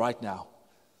I am right now,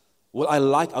 will I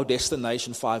like our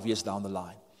destination 5 years down the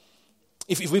line?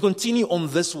 If we continue on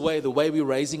this way, the way we're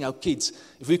raising our kids,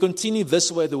 if we continue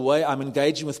this way, the way I'm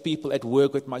engaging with people at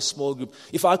work, with my small group,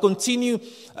 if I continue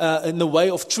in the way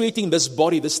of treating this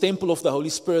body, this temple of the Holy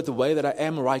Spirit, the way that I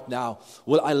am right now,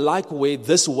 will I like where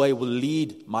this way will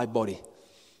lead my body?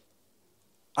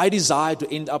 I desire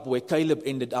to end up where Caleb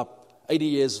ended up, 80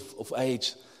 years of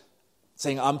age,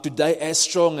 saying, I'm today as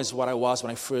strong as what I was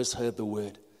when I first heard the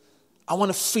word. I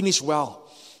want to finish well.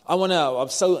 I'm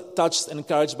so touched and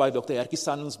encouraged by Dr. Herkie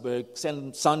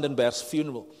Sandenberg's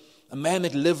funeral. A man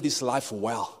that lived his life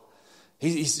well.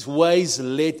 His ways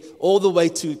led all the way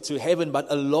to heaven, but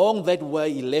along that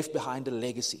way he left behind a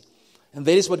legacy. And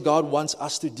that is what God wants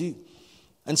us to do.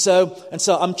 And so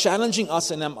I'm challenging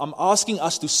us and I'm asking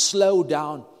us to slow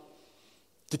down,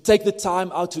 to take the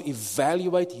time out to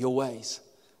evaluate your ways.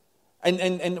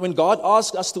 And when God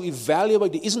asks us to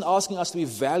evaluate, He isn't asking us to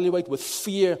evaluate with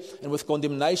fear and with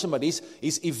condemnation, but He's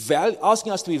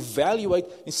asking us to evaluate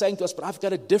and saying to us, but I've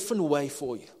got a different way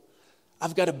for you.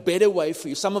 I've got a better way for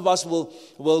you. Some of us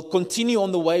will continue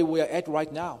on the way we're at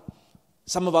right now.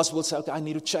 Some of us will say, okay, I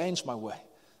need to change my way.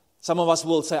 Some of us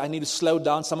will say, I need to slow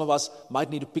down. Some of us might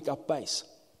need to pick up pace.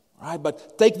 All right?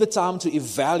 But take the time to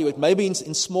evaluate. Maybe in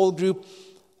small group,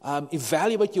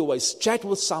 evaluate your ways. Chat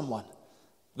with someone.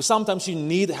 Because sometimes you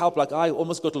need help. Like I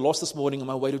almost got lost this morning on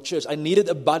my way to church. I needed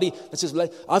a buddy that says,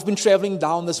 I've been traveling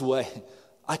down this way.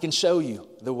 I can show you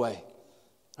the way.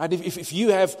 Right? If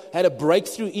you have had a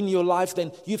breakthrough in your life,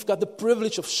 then you've got the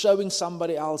privilege of showing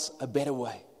somebody else a better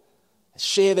way.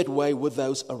 Share that way with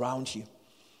those around you.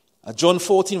 John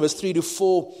 14, verse 3 to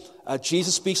 4,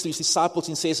 Jesus speaks to His disciples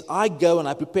and says, I go and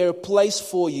I prepare a place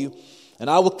for you, and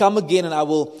I will come again and I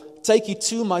will take you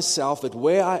to myself, that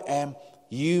where I am,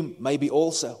 you may be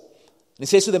also. And He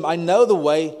says to them, I know the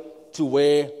way to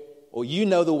where, or you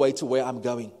know the way to where I'm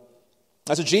going.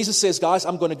 And so Jesus says, guys,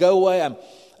 I'm going to go away.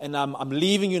 I'm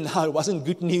leaving you now. It wasn't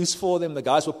good news for them. The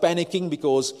guys were panicking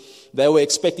because they were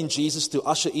expecting Jesus to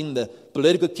usher in the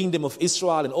political kingdom of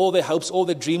Israel, and all their hopes, all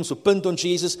their dreams were pinned on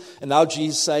Jesus. And now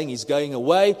Jesus is saying He's going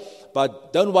away.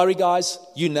 But don't worry, guys,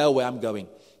 you know where I'm going.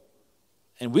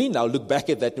 And we now look back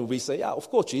at that and we say, yeah, of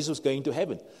course, Jesus was going to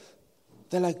heaven.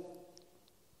 They're like,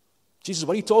 Jesus,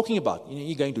 what are you talking about?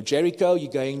 You're going to Jericho,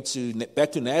 you're going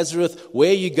back to Nazareth.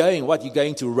 Where are you going? What, you're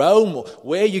going to Rome?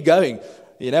 Where are you going?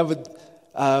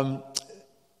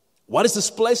 What is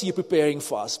this place you're preparing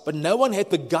for us? But no one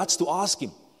had the guts to ask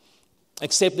him,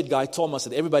 except that guy Thomas,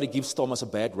 and everybody gives Thomas a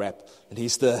bad rap. And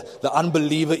he's the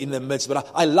unbeliever in the midst. But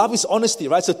I love his honesty,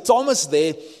 right? So Thomas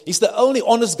there, he's the only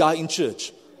honest guy in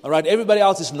church. All right, everybody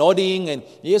else is nodding, and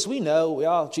yes, we know,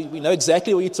 we know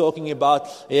exactly what you're talking about.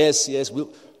 Yes, we're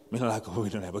like, we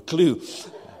don't have a clue.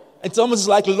 And Thomas is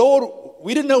like, Lord,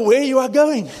 we didn't know where you are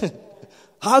going.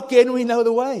 How can we know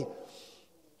the way?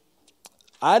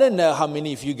 I don't know how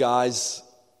many of you guys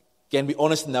can be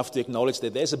honest enough to acknowledge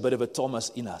that there's a bit of a Thomas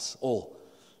in us all.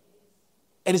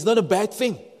 And it's not a bad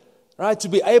thing, right? To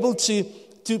be able to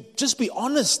just be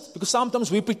honest, because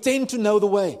sometimes we pretend to know the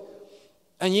way.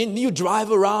 And you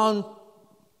drive around.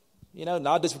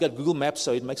 Nowadays we've got Google Maps,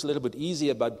 so it makes it a little bit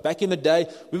easier. But back in the day,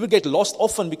 we would get lost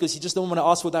often because you just don't want to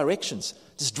ask for directions.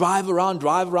 Just drive around,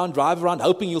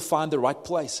 hoping you'll find the right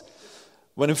place.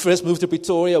 When we first moved to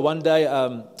Pretoria, one day,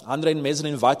 Andre and Mezen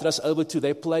invited us over to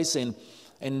their place. And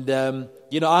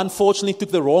I unfortunately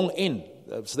took the wrong end.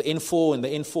 So the N4 and the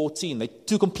N14, they're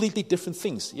two completely different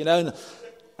things. And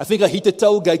I think I hit a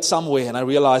toll gate somewhere, and I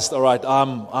realized, all right,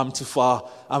 I'm too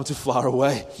far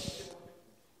away.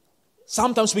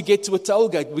 Sometimes we get to a toll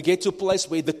gate, we get to a place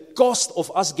where the cost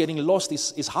of us getting lost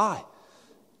is high.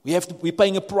 We're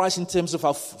paying a price in terms of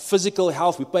our physical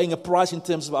health. We're paying a price in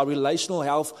terms of our relational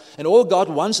health. And all God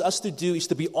wants us to do is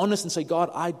to be honest and say, God,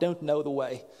 I don't know the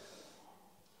way.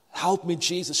 Help me,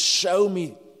 Jesus. Show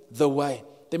me the way.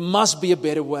 There must be a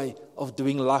better way of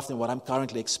doing life than what I'm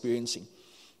currently experiencing.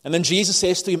 And then Jesus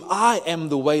says to him, I am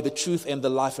the way, the truth, and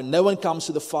the life, and no one comes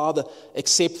to the Father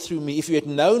except through me. If you had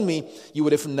known me, you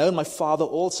would have known my Father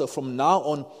also. From now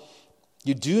on,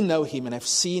 you do know him and have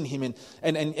seen him.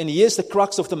 And here's the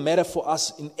crux of the matter for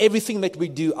us. In everything that we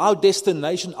do, our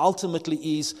destination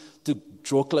ultimately is to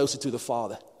draw closer to the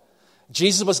Father.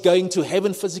 Jesus was going to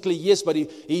heaven physically, yes, but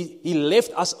he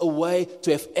left us a way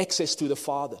to have access to the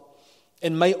Father.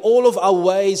 And may all of our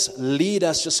ways lead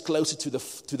us just closer to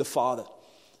the Father.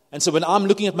 And so when I'm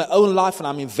looking at my own life and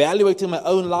I'm evaluating my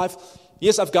own life,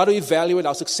 yes, I've got to evaluate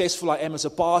how successful I am as a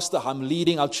pastor, how I'm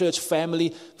leading our church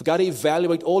family. I've got to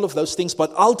evaluate all of those things.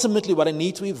 But ultimately what I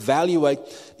need to evaluate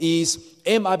is,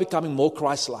 am I becoming more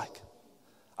Christ-like?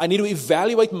 I need to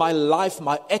evaluate my life,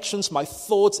 my actions, my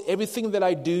thoughts, everything that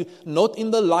I do, not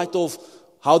in the light of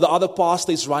how the other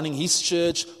pastor is running his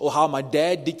church, or how my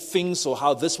dad did things, or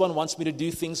how this one wants me to do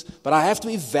things. But I have to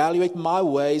evaluate my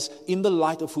ways in the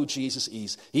light of who Jesus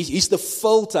is. He's the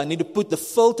filter. I need to put the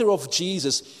filter of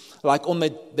Jesus, like on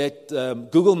that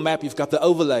Google map, you've got the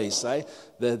overlays, right?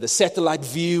 The satellite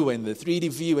view and the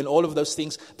 3D view and all of those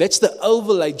things. That's the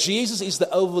overlay. Jesus is the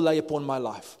overlay upon my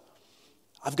life.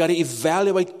 I've got to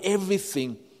evaluate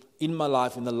everything in my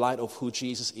life in the light of who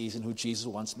Jesus is and who Jesus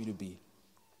wants me to be.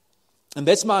 And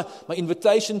that's my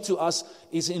invitation to us,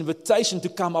 is an invitation to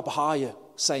come up higher,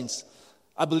 saints.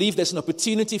 I believe there's an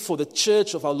opportunity for the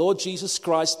church of our Lord Jesus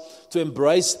Christ to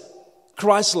embrace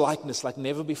Christ-likeness like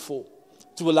never before.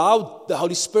 To allow the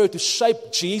Holy Spirit to shape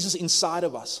Jesus inside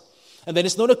of us. And then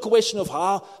it's not a question of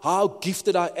how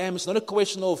gifted I am. It's not a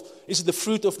question of, is it the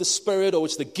fruit of the Spirit or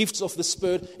it's the gifts of the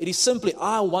Spirit. It is simply,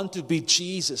 I want to be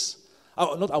Jesus. I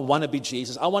want to be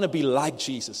Jesus. I want to be like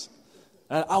Jesus.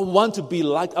 And I want to be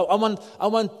like, I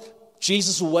want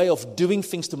Jesus' way of doing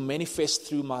things to manifest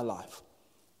through my life.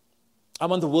 I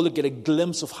want the world to get a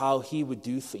glimpse of how he would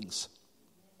do things.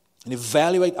 And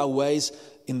evaluate our ways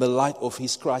in the light of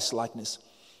his Christ-likeness.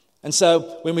 And so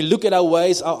when we look at our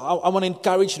ways, I want to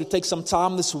encourage you to take some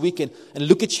time this weekend and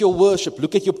look at your worship,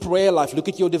 look at your prayer life, look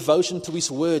at your devotion to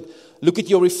his word, look at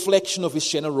your reflection of his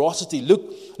generosity,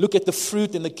 look at the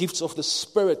fruit and the gifts of the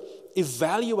Spirit.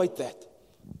 Evaluate that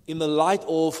in the light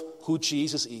of who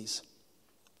Jesus is.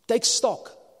 Take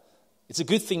stock. It's a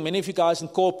good thing. Many of you guys in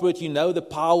corporate, you know the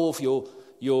power of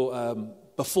your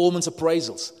performance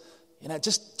appraisals.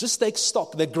 Just take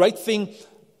stock. The great thing,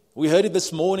 we heard it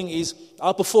this morning, is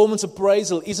our performance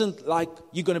appraisal isn't like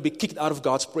you're going to be kicked out of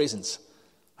God's presence.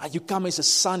 You come as a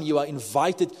son, you are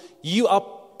invited, you are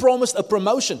promised a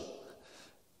promotion.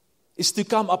 It's to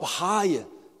come up higher,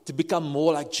 to become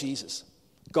more like Jesus.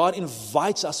 God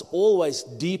invites us always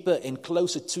deeper and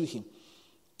closer to him.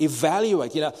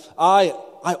 Evaluate. I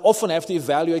often have to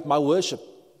evaluate my worship.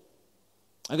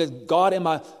 I go, God, am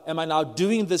I now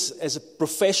doing this as a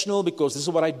professional because this is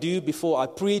what I do before I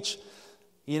preach?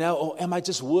 Or am I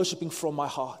just worshiping from my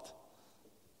heart?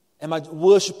 Am I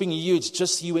worshiping you? It's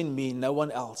just you and me, no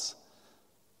one else.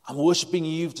 I'm worshiping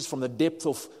you just from the depth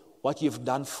of what you've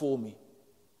done for me.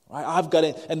 Right? I've got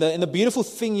it. And the beautiful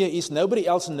thing here is nobody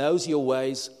else knows your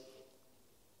ways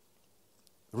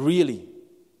really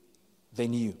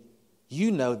than you.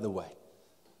 You know the way.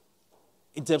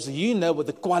 In terms of you know what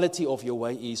the quality of your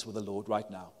way is with the Lord right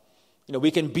now. You know,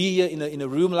 we can be here in a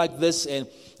room like this and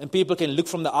people can look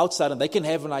from the outside and they can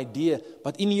have an idea.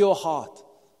 But in your heart,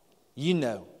 you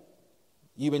know,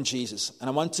 you and Jesus. And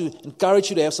I want to encourage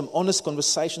you to have some honest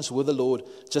conversations with the Lord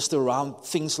just around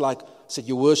things like, say,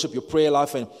 your worship, your prayer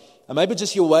life, and maybe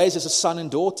just your ways as a son and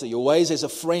daughter, your ways as a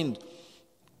friend,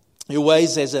 your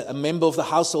ways as a member of the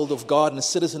household of God and a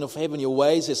citizen of heaven, your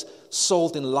ways as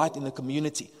salt and light in the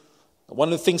community. One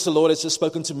of the things the Lord has just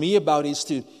spoken to me about is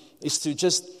to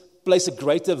just place a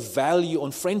greater value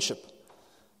on friendship,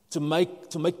 to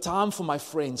make time for my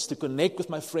friends, to connect with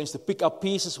my friends, to pick up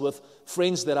pieces with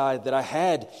friends that I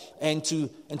had, and to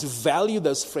value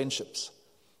those friendships.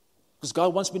 Because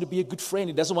God wants me to be a good friend.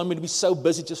 He doesn't want me to be so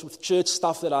busy just with church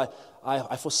stuff that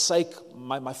I forsake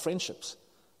my friendships.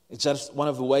 It's just one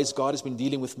of the ways God has been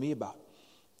dealing with me about.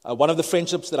 One of the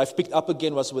friendships that I've picked up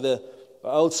again was with an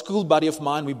old school buddy of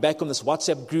mine. We're back on this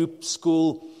WhatsApp group,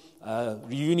 school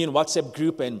reunion WhatsApp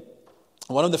group, and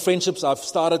one of the friendships I've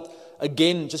started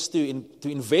again just to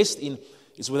invest in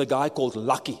is with a guy called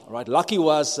Lucky. Right? Lucky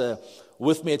was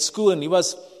with me at school, and he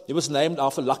was named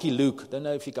after Lucky Luke. Don't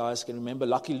know if you guys can remember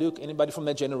Lucky Luke. Anybody from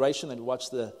that generation that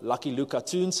watched the Lucky Luke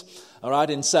cartoons? All right,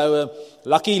 and so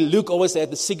Lucky Luke always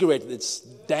had the cigarette that's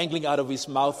dangling out of his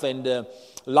mouth, and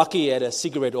Lucky had a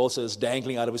cigarette also that's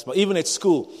dangling out of his mouth. Even at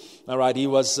school, all right, he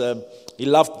was an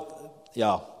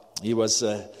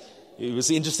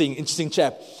interesting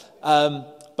chap.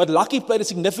 But Lucky played a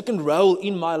significant role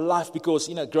in my life because,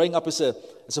 you know, growing up as a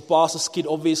pastor's kid,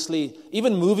 obviously,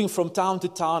 even moving from town to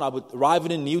town, I would arrive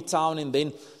in a new town and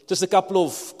then just a couple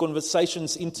of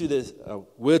conversations into the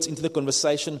words into the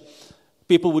conversation,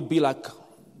 people would be like,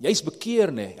 "Jy's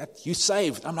bekeer, nee, you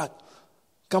saved." I'm like,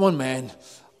 "Come on, man.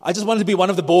 I just wanted to be one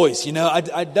of the boys, you know.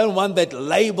 I don't want that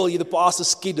label, you're the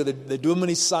pastor's kid or the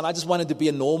dominee's son. I just wanted to be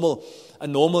a normal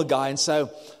guy."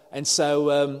 And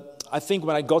so I think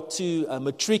when I got to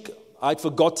matric, I'd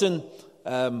forgotten,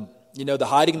 the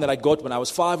hiding that I got when I was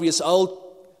 5 years old.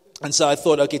 And so I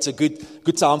thought, okay, it's a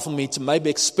good time for me to maybe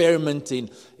experiment in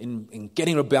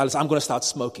getting rebellious. I'm going to start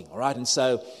smoking, all right? And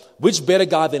so which better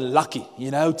guy than Lucky,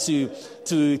 you know, to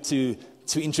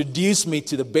introduce me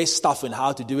to the best stuff and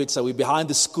how to do it. So we're behind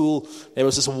the school. There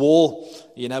was this wall,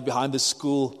 you know, behind the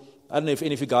school. I don't know if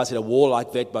any of you guys had a wall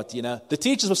like that, but, you know, the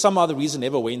teachers for some other reason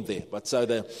never went there. But so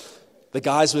the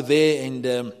guys were there,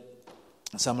 and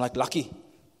so I'm like, "Lucky,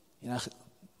 you know,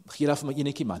 gee daar vir my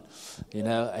enetjie, man." You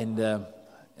know, and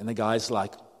the guys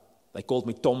like, they called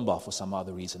me Tomba for some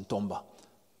other reason.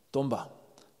 Tomba,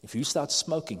 if you start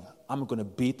smoking, I'm going to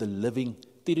beat the living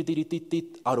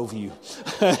out of you.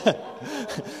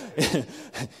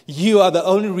 You are the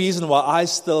only reason why I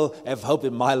still have hope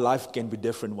that my life can be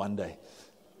different one day.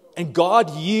 And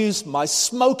God used my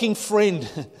smoking friend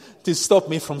to stop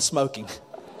me from smoking.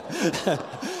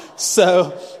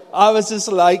 So I was just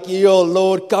like, "Yo,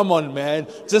 Lord, come on, man.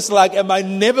 Just like, am I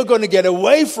never going to get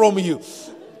away from you?"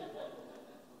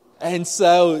 And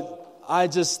so I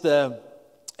just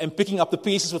am picking up the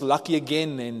pieces with Lucky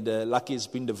again. And Lucky has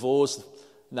been divorced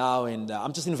now. And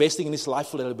I'm just investing in his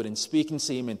life a little bit and speaking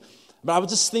to him. But I was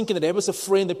just thinking that there was a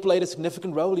friend that played a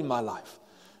significant role in my life.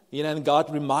 You know, and God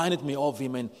reminded me of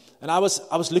him. And I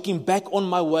was looking back on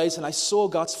my ways, and I saw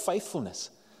God's faithfulness.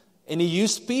 And He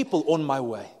used people on my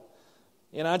way.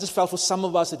 You know, I just felt for some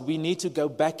of us that we need to go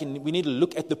back and we need to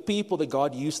look at the people that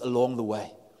God used along the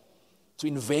way to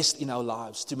invest in our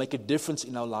lives, to make a difference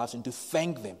in our lives, and to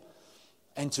thank them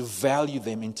and to value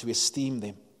them and to esteem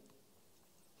them.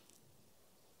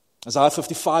 Isaiah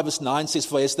 55 verse 9 says,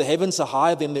 "For as the heavens are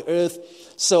higher than the earth,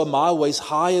 so are my ways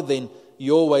higher than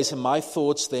your ways, and my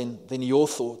thoughts than your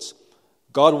thoughts."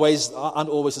 God's ways aren't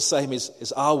always the same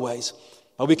as our ways.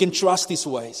 But we can trust His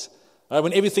ways.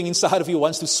 When everything inside of you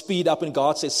wants to speed up and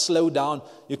God says, "Slow down,"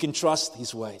 you can trust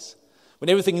His ways. When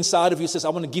everything inside of you says, "I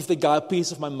want to give the guy a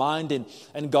piece of my mind,"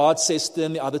 and God says,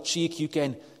 "Turn the other cheek," you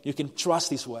can trust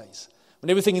His ways. When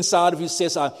everything inside of you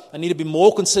says, I need to be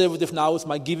more conservative now with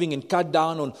my giving and cut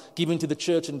down on giving to the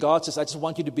church," and God says, "I just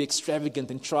want you to be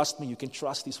extravagant and trust me," you can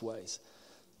trust His ways.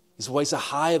 His ways are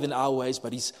higher than our ways,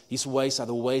 but His ways are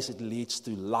the ways that leads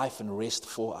to life and rest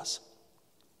for us.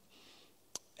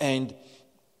 And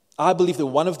I believe that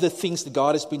one of the things that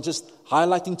God has been just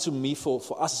highlighting to me for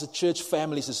us as a church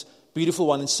family is this beautiful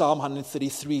one in Psalm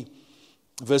 133,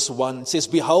 verse 1. It says,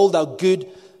 "Behold how good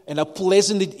and how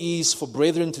pleasant it is for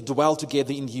brethren to dwell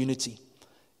together in unity.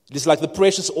 It is like the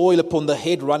precious oil upon the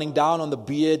head running down on the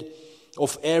beard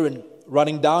of Aaron,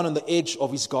 running down on the edge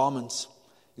of his garments.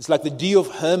 It's like the dew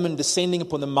of Hermon descending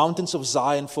upon the mountains of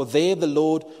Zion, for there the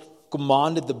Lord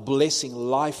commanded the blessing,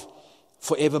 life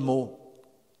forevermore.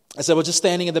 As I was just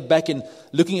standing at the back and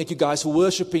looking at you guys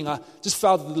worshiping, I just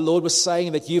felt that the Lord was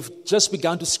saying that you've just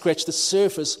begun to scratch the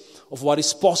surface of what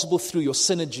is possible through your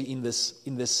synergy in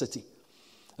this city.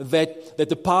 That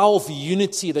the power of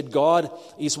unity that God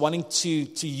is wanting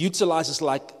to utilize is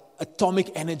like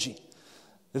atomic energy.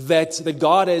 That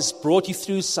God has brought you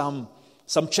through some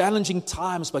challenging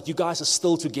times, but you guys are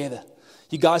still together.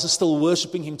 You guys are still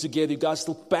worshiping Him together. You guys are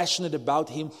still passionate about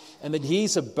Him. And that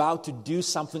He's about to do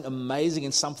something amazing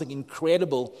and something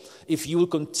incredible if you will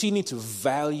continue to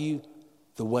value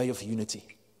the way of unity.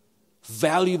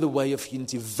 Value the way of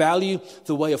unity. Value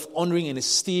the way of honoring and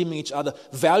esteeming each other.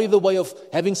 Value the way of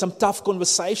having some tough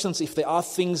conversations if there are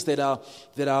things that are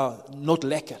not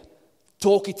lekker.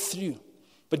 Talk it through.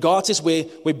 But God says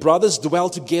where brothers dwell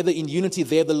together in unity,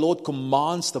 there the Lord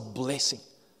commands the blessing.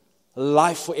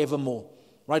 Life forevermore.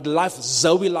 Right? Life,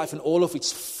 Zoe life in all of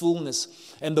its fullness.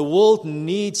 And the world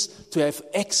needs to have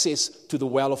access to the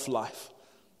well of life.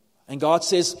 And God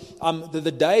says, I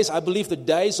believe the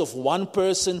days of one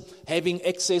person having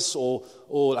access or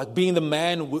like being the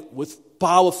man with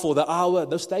power for the hour,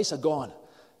 those days are gone.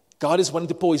 God is wanting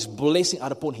to pour His blessing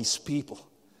out upon His people.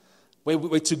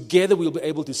 Where together we'll be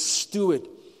able to steward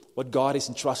what God is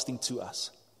entrusting to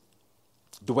us.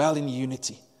 Dwell in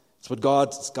unity. It's what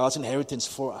God's inheritance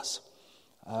for us.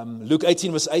 Luke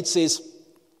 18 verse 8 says,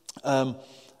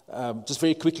 just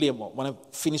very quickly, I want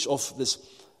to finish off this.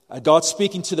 God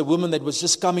speaking to the woman that was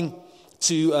just coming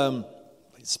to,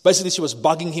 basically she was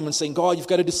bugging Him and saying, God, you've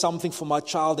got to do something for my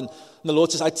child. And the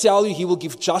Lord says, I tell you, He will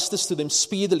give justice to them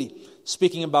speedily.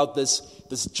 Speaking about this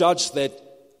judge that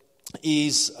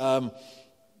is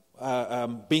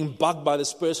being bugged by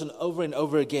this person over and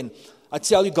over again. I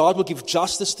tell you, God will give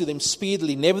justice to them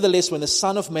speedily. Nevertheless, when the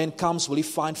Son of Man comes, will He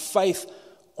find faith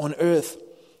on earth?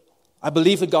 I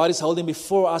believe that God is holding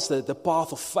before us the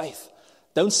path of faith.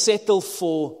 Don't settle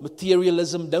for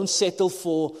materialism. Don't settle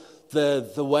for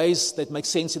the ways that make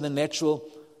sense in the natural.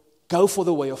 Go for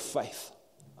the way of faith.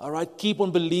 All right? Keep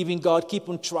on believing God. Keep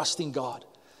on trusting God.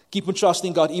 Keep on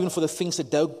trusting God even for the things that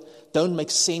don't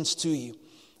make sense to you.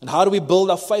 And how do we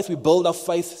build our faith? We build our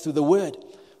faith through the Word.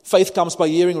 Faith comes by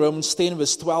hearing. Romans 10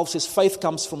 verse 12 says, faith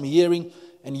comes from hearing,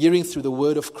 and hearing through the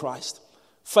Word of Christ.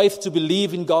 Faith to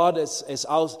believe in God as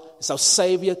our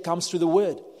Savior comes through the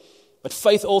Word. But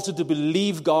faith also to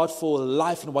believe God for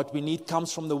life and what we need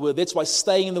comes from the Word. That's why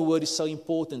staying in the Word is so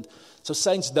important. So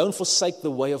saints, don't forsake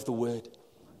the way of the Word.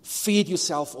 Feed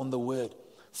yourself on the Word.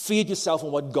 Feed yourself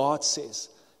on what God says.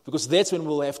 Because that's when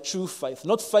we'll have true faith.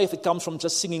 Not faith that comes from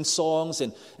just singing songs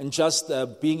and just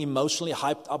being emotionally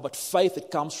hyped up, but faith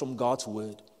that comes from God's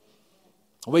Word.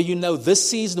 Where you know this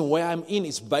season where I'm in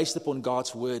is based upon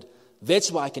God's Word.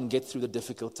 That's why I can get through the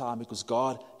difficult time, because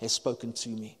God has spoken to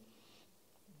me.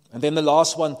 And then the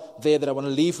last one there that I want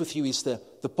to leave with you is the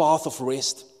path of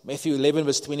rest. Matthew 11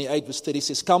 verse 28 verse 30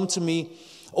 says, come to me,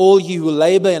 all you who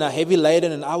labor and are heavy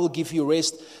laden, and I will give you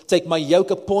rest. Take my yoke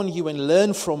upon you and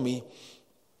learn from me.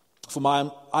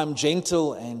 For I'm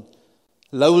gentle and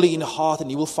lowly in heart, and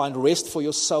you will find rest for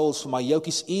your souls. For my yoke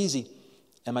is easy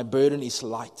and my burden is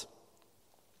light.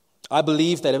 I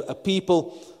believe that a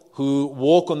people who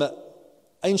walk on the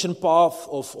ancient path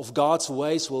of God's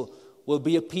ways will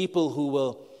be a people who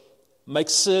will make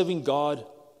serving God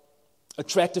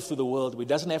attractive to the world. It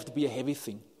doesn't have to be a heavy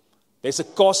thing. There's a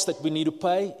cost that we need to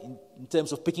pay in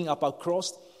terms of picking up our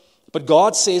cross. But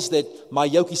God says that my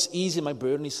yoke is easy, my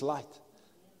burden is light.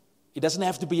 It doesn't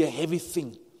have to be a heavy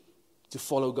thing to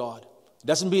follow God. It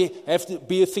doesn't have to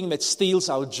be a thing that steals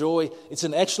our joy. It's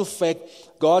an actual fact.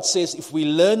 God says if we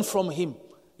learn from Him,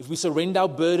 if we surrender our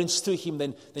burdens to Him,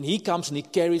 then He comes and He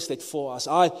carries that for us.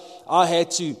 I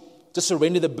had to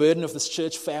surrender the burden of this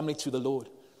church family to the Lord.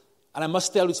 And I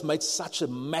must tell you, it's made such a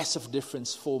massive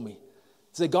difference for me.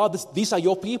 To say, God, these are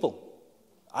your people.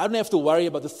 I don't have to worry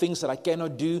about the things that I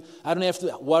cannot do. I don't have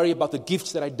to worry about the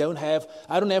gifts that I don't have.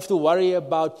 I don't have to worry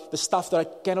about the stuff that I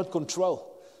cannot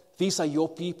control. These are your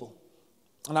people.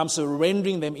 And I'm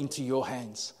surrendering them into your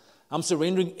hands. I'm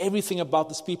surrendering everything about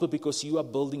these people because you are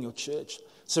building your church.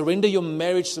 Surrender your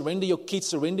marriage, surrender your kids,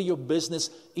 surrender your business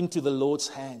into the Lord's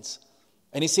hands.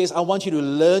 And He says, I want you to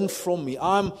learn from me.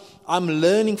 I'm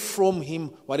learning from Him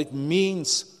what it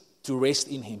means to rest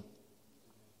in Him.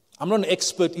 I'm not an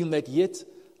expert in that yet.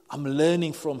 I'm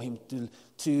learning from Him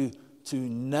to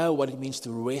know what it means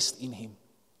to rest in Him,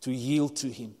 to yield to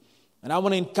Him. And I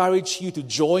want to encourage you to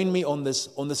join me on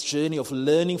this journey of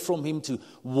learning from Him, to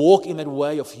walk in that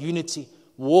way of unity,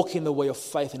 walk in the way of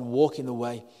faith, and walk in the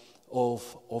way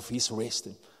of His rest.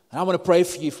 And I want to pray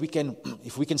for you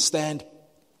if we can stand.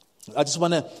 I just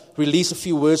want to release a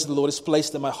few words that the Lord has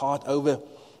placed in my heart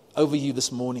over you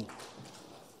this morning.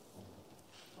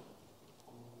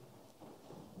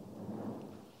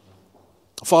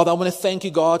 Father, I want to thank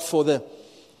you, God, for the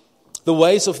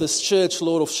ways of this church,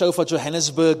 Lord, of Shofar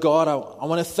Johannesburg, God. I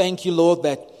want to thank you, Lord,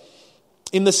 that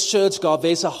in this church, God,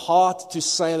 there's a heart to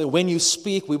say that when you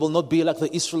speak, we will not be like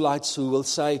the Israelites who will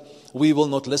say, we will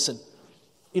not listen.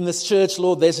 In this church,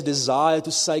 Lord, there's a desire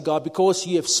to say, God, because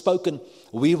you have spoken,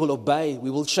 we will obey.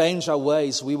 We will change our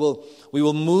ways. We will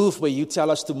move where you tell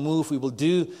us to move. We will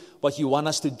do what you want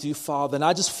us to do, Father. And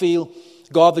I just feel,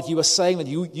 God, that you are saying that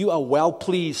you are well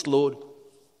pleased, Lord,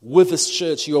 with this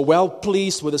church. You are well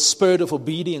pleased with the spirit of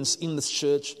obedience in this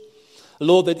church.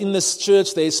 Lord, that in this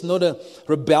church there is not a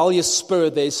rebellious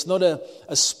spirit. There is not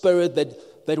a spirit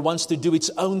that wants to do its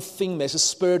own thing. There's a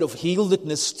spirit of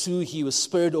yieldedness to you, a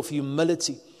spirit of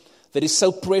humility that is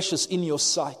so precious in your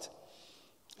sight.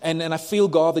 And I feel,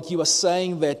 God, that you are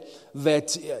saying that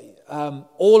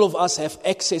all of us have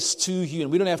access to you,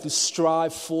 and we don't have to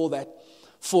strive for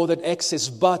that access,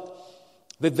 but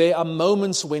that there are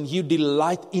moments when you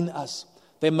delight in us.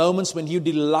 There are moments when you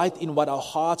delight in what our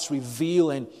hearts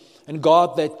reveal. And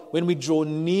God, that when we draw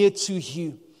near to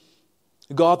you,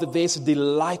 God, that there's a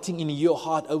delighting in your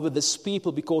heart over this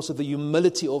people because of the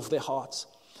humility of their hearts.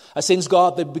 I sense,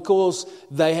 God, that because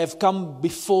they have come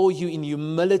before you in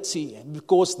humility, and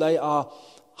because they are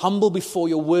humble before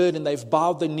your word and they've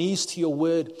bowed their knees to your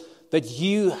word, that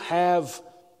you have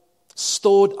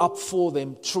stored up for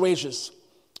them treasures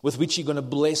with which you're going to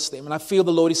bless them. And I feel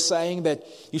the Lord is saying that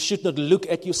you should not look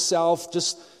at yourself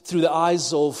just through the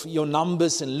eyes of your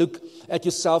numbers and look at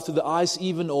yourself through the eyes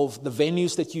even of the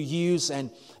venues that you use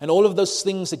and all of those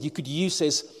things that you could use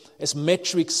as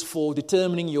metrics for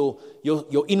determining your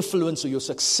influence or your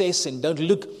success. And don't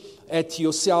look at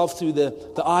yourself through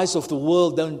the eyes of the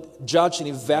world. Don't judge and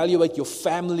evaluate your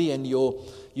family and your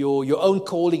own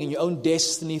calling and your own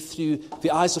destiny through the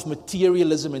eyes of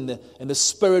materialism and the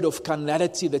spirit of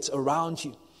carnality that's around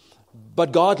you.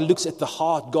 But God looks at the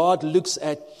heart. God looks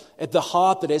at the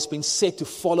heart that has been set to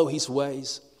follow His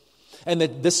ways. And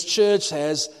that this church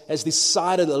has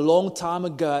decided a long time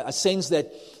ago. I sense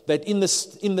that in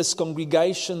this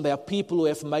congregation there are people who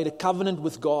have made a covenant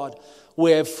with God, who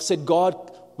have said, God,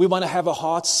 we want to have a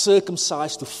heart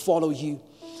circumcised to follow you.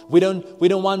 We don't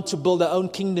want to build our own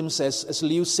kingdoms, as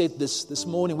Leo said this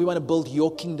morning. We want to build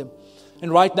your kingdom.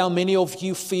 And right now, many of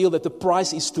you feel that the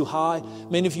price is too high.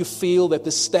 Many of you feel that the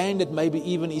standard maybe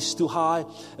even is too high.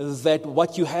 That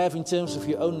what you have in terms of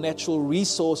your own natural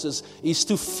resources is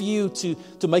too few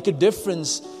to make a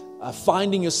difference.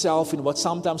 Finding yourself in what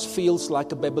sometimes feels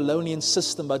like a Babylonian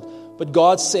system. But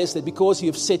God says that because you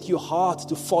have set your heart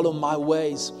to follow my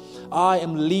ways, I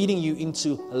am leading you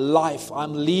into life.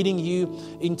 I'm leading you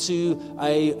into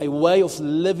a way of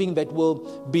living that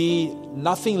will be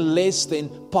nothing less than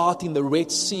parting the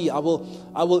Red Sea. I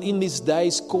will in these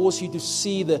days cause you to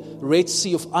see the Red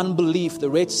Sea of unbelief, the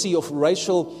Red Sea of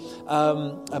racial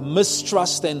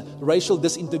mistrust and racial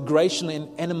disintegration and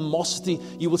animosity.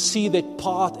 You will see that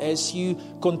part as you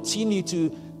continue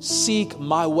to seek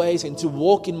my ways and to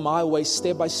walk in my ways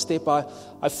step by step.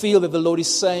 I feel that the Lord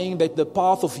is saying that the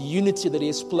path of unity that He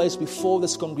has placed before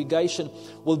this congregation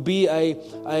will be a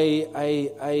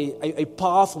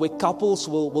path where couples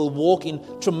will walk in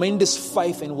tremendous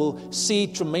faith and will see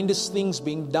tremendous things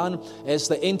being done as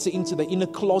they enter into the inner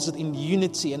closet in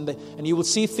unity. And you will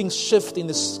see things shift in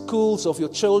the schools of your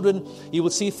children. You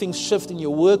will see things shift in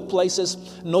your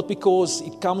workplaces, not because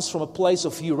it comes from a place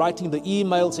of you writing the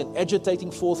emails and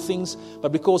agitating for things,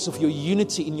 but because of your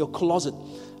unity in your closet.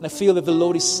 And I feel that the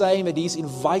Lord is saying that He's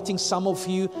inviting some of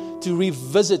you to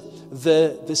revisit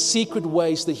the secret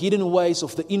ways, the hidden ways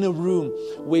of the inner room,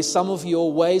 where some of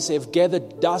your ways have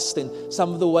gathered dust and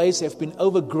some of the ways have been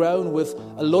overgrown with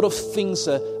a lot of things,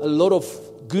 a lot of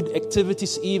good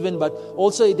activities even, but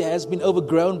also it has been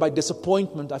overgrown by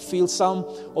disappointment. I feel some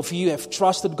of you have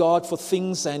trusted God for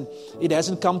things and it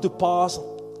hasn't come to pass.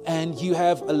 And you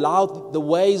have allowed the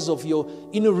ways of your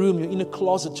inner room, your inner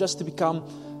closet, just to become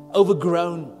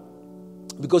overgrown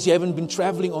because you haven't been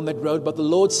traveling on that road. But the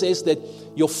Lord says that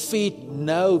your feet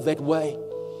know that way.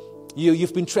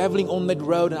 You've been traveling on that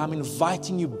road, and I'm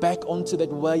inviting you back onto that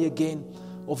way again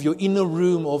of your inner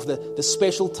room, of the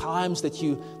special times that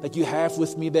you have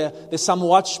with me. There's some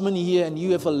watchmen here, and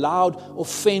you have allowed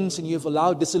offense and you have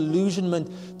allowed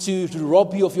disillusionment to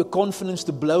rob you of your confidence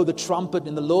to blow the trumpet.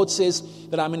 And the Lord says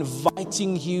that I'm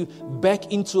inviting you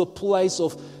back into a place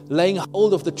of laying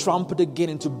hold of the trumpet again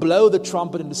and to blow the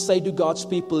trumpet and to say to God's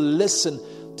people, listen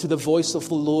to the voice of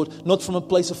the Lord, not from a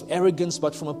place of arrogance,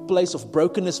 but from a place of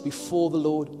brokenness before the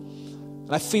Lord.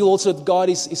 And I feel also that God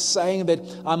is saying that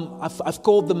I've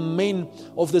called the men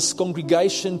of this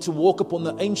congregation to walk upon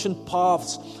the ancient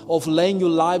paths of laying your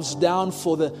lives down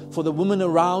for the women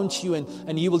around you,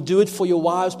 and you will do it for your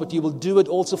wives, but you will do it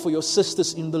also for your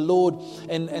sisters in the Lord.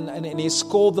 And He has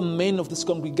called the men of this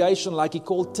congregation, like He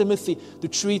called Timothy, to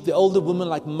treat the older women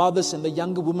like mothers and the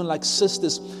younger women like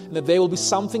sisters, and that there will be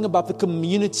something about the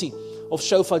community of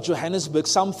Shofar Johannesburg,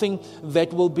 something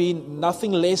that will be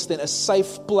nothing less than a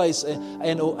safe place,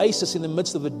 an oasis in the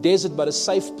midst of a desert, but a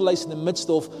safe place in the midst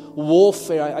of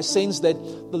warfare. I sense that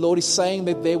the Lord is saying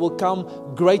that there will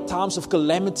come great times of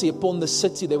calamity upon the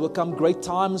city. There will come great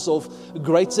times of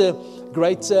greater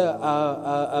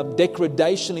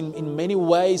degradation in many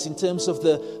ways in terms of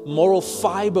the moral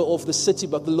fiber of the city.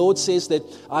 But the Lord says that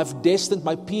I've destined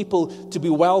my people to be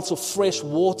wells of fresh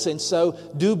water. And so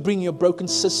do bring your broken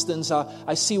cisterns.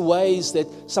 I see ways that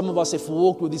some of us have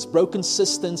walked with these broken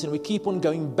cisterns, and we keep on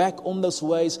going back on those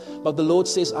ways. But the Lord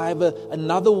says, I have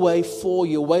another way for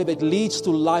you, a way that leads to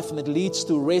life and that leads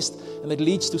to rest and that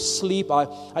leads to sleep.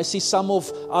 I see some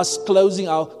of us closing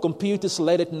our computers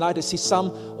late at night. I see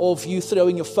some of you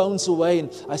throwing your phones away,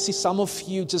 and I see some of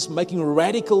you just making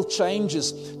radical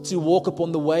changes to walk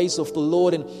upon the ways of the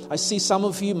Lord. And I see some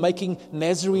of you making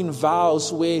Nazarene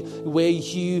vows where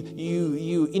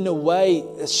you in a way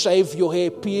shave your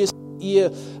hair, pierce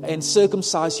ear, and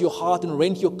circumcise your heart and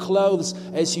rent your clothes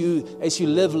as you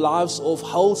live lives of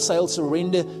wholesale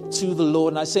surrender to the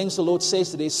Lord. And I sense the Lord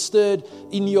says that there's stirred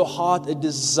in your heart a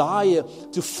desire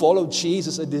to follow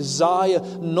Jesus, a desire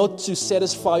not to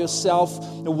satisfy yourself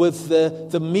with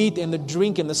the meat and the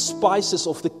drink and the spices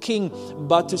of the King,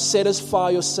 but to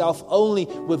satisfy yourself only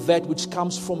with that which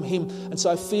comes from Him. And so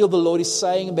I feel the Lord is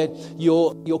saying that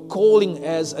your calling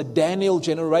as a Daniel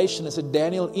generation, as a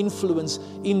Daniel influence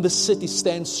in the city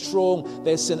stands strong.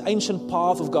 There's an ancient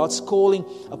path of God's calling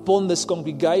upon this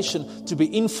congregation to be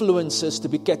influencers, to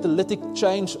be catalytic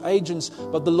change agents.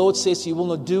 But the Lord says you will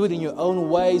not do it in your own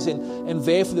ways, and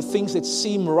therefore the things that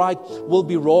seem right will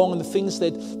be wrong, and the things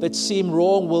that seem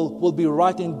wrong will be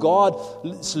right. And God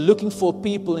is looking for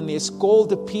people, and He has called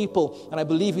the people, and I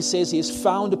believe He says He has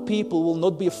found a people who will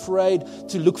not be afraid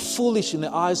to look foolish in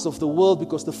the eyes of the world,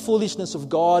 because the foolishness of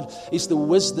God is the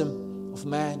wisdom of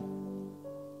man.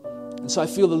 And so I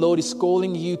feel the Lord is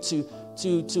calling you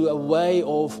to a way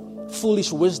of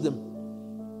foolish wisdom.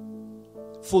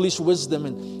 Foolish wisdom.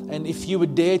 And if you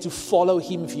would dare to follow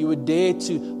Him, if you would dare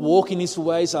to walk in His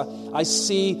ways, I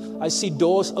see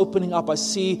doors opening up. I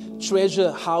see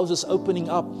treasure houses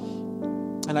opening up.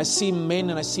 And I see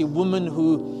men and I see women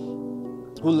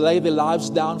who lay their lives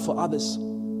down for others.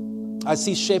 I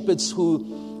see shepherds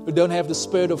who don't have the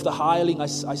spirit of the hireling. I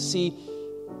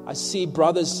see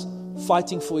brothers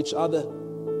fighting for each other.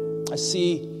 I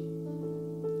see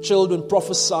children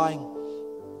prophesying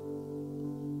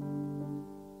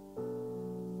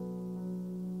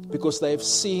because they have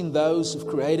seen those who've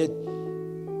created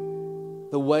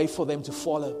the way for them to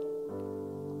follow.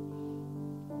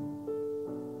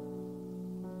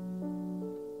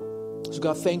 So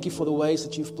God, thank You for the ways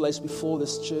that You've placed before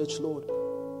this church, Lord.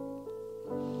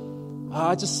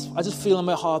 I just feel in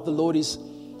my heart the Lord is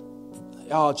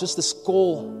just this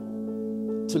call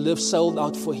to live sold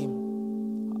out for Him.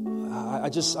 I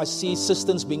see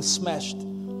cisterns being smashed,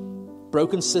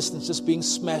 broken cisterns just being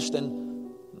smashed, and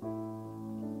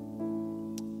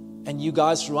you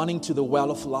guys running to the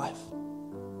well of life,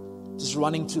 just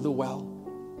running to the well.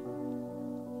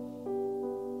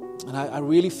 And I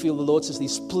really feel the Lord says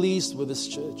He's pleased with this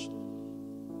church,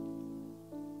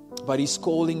 but He's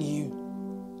calling you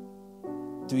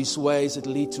to His ways that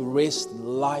lead to rest and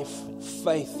life and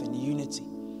faith and unity.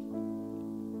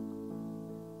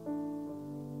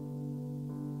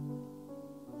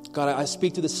 God, I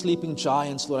speak to the sleeping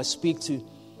giants, Lord. I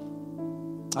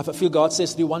feel God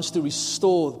says that He wants to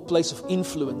restore the place of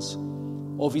influence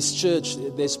of His church.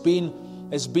 There's been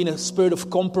a spirit of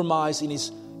compromise in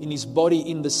His body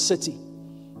in the city,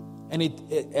 and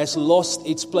it has lost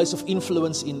its place of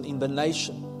influence in the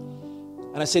nation.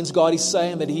 And I sense God is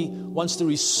saying that He wants to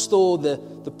restore the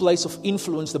place of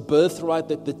influence, the birthright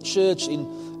that the church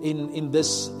in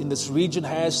this region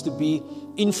has, to be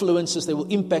influencers that will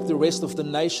impact the rest of the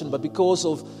nation. But because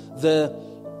of the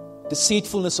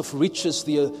deceitfulness of riches,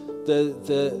 the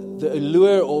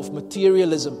allure of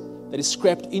materialism that is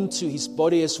crept into His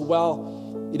body as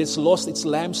well, it has lost its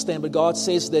lampstand. But God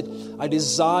says that I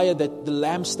desire that the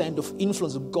lampstand of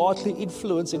influence, of godly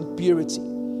influence and purity.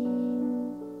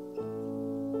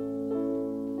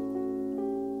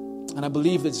 And I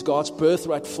believe that it's God's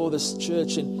birthright for this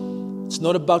church. And It's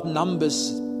not about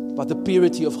numbers, but the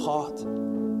purity of heart.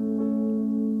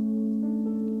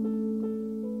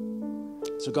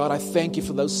 So God, I thank you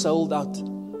for those sold out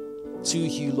to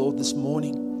you, Lord, this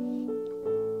morning.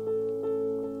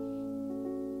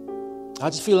 I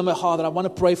just feel in my heart that I want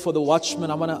to pray for the watchmen.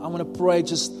 I want to pray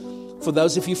just for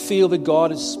those if you feel that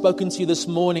God has spoken to you this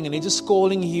morning and He's just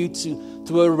calling you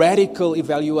to a radical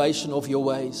evaluation of your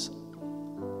ways.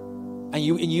 And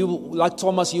you, like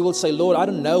Thomas, you will say, Lord, I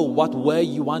don't know what way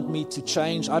you want me to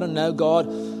change. I don't know, God,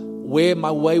 where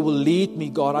my way will lead me,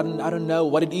 God. I don't know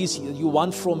what it is you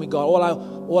want from me, God.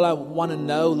 All I want to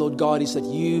know, Lord God, is that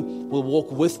you will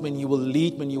walk with me and you will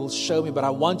lead me and you will show me. But I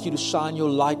want you to shine your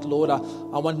light, Lord. I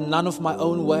want none of my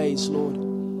own ways, Lord.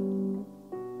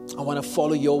 I want to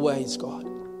follow your ways, God.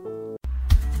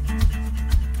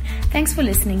 Thanks for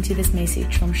listening to this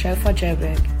message from Shofar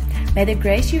Joburg. May the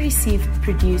grace you received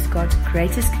produce God's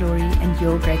greatest glory and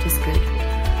your greatest good.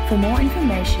 For more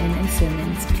information and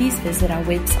sermons, please visit our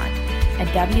website at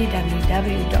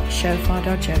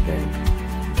www.shofar.joburg.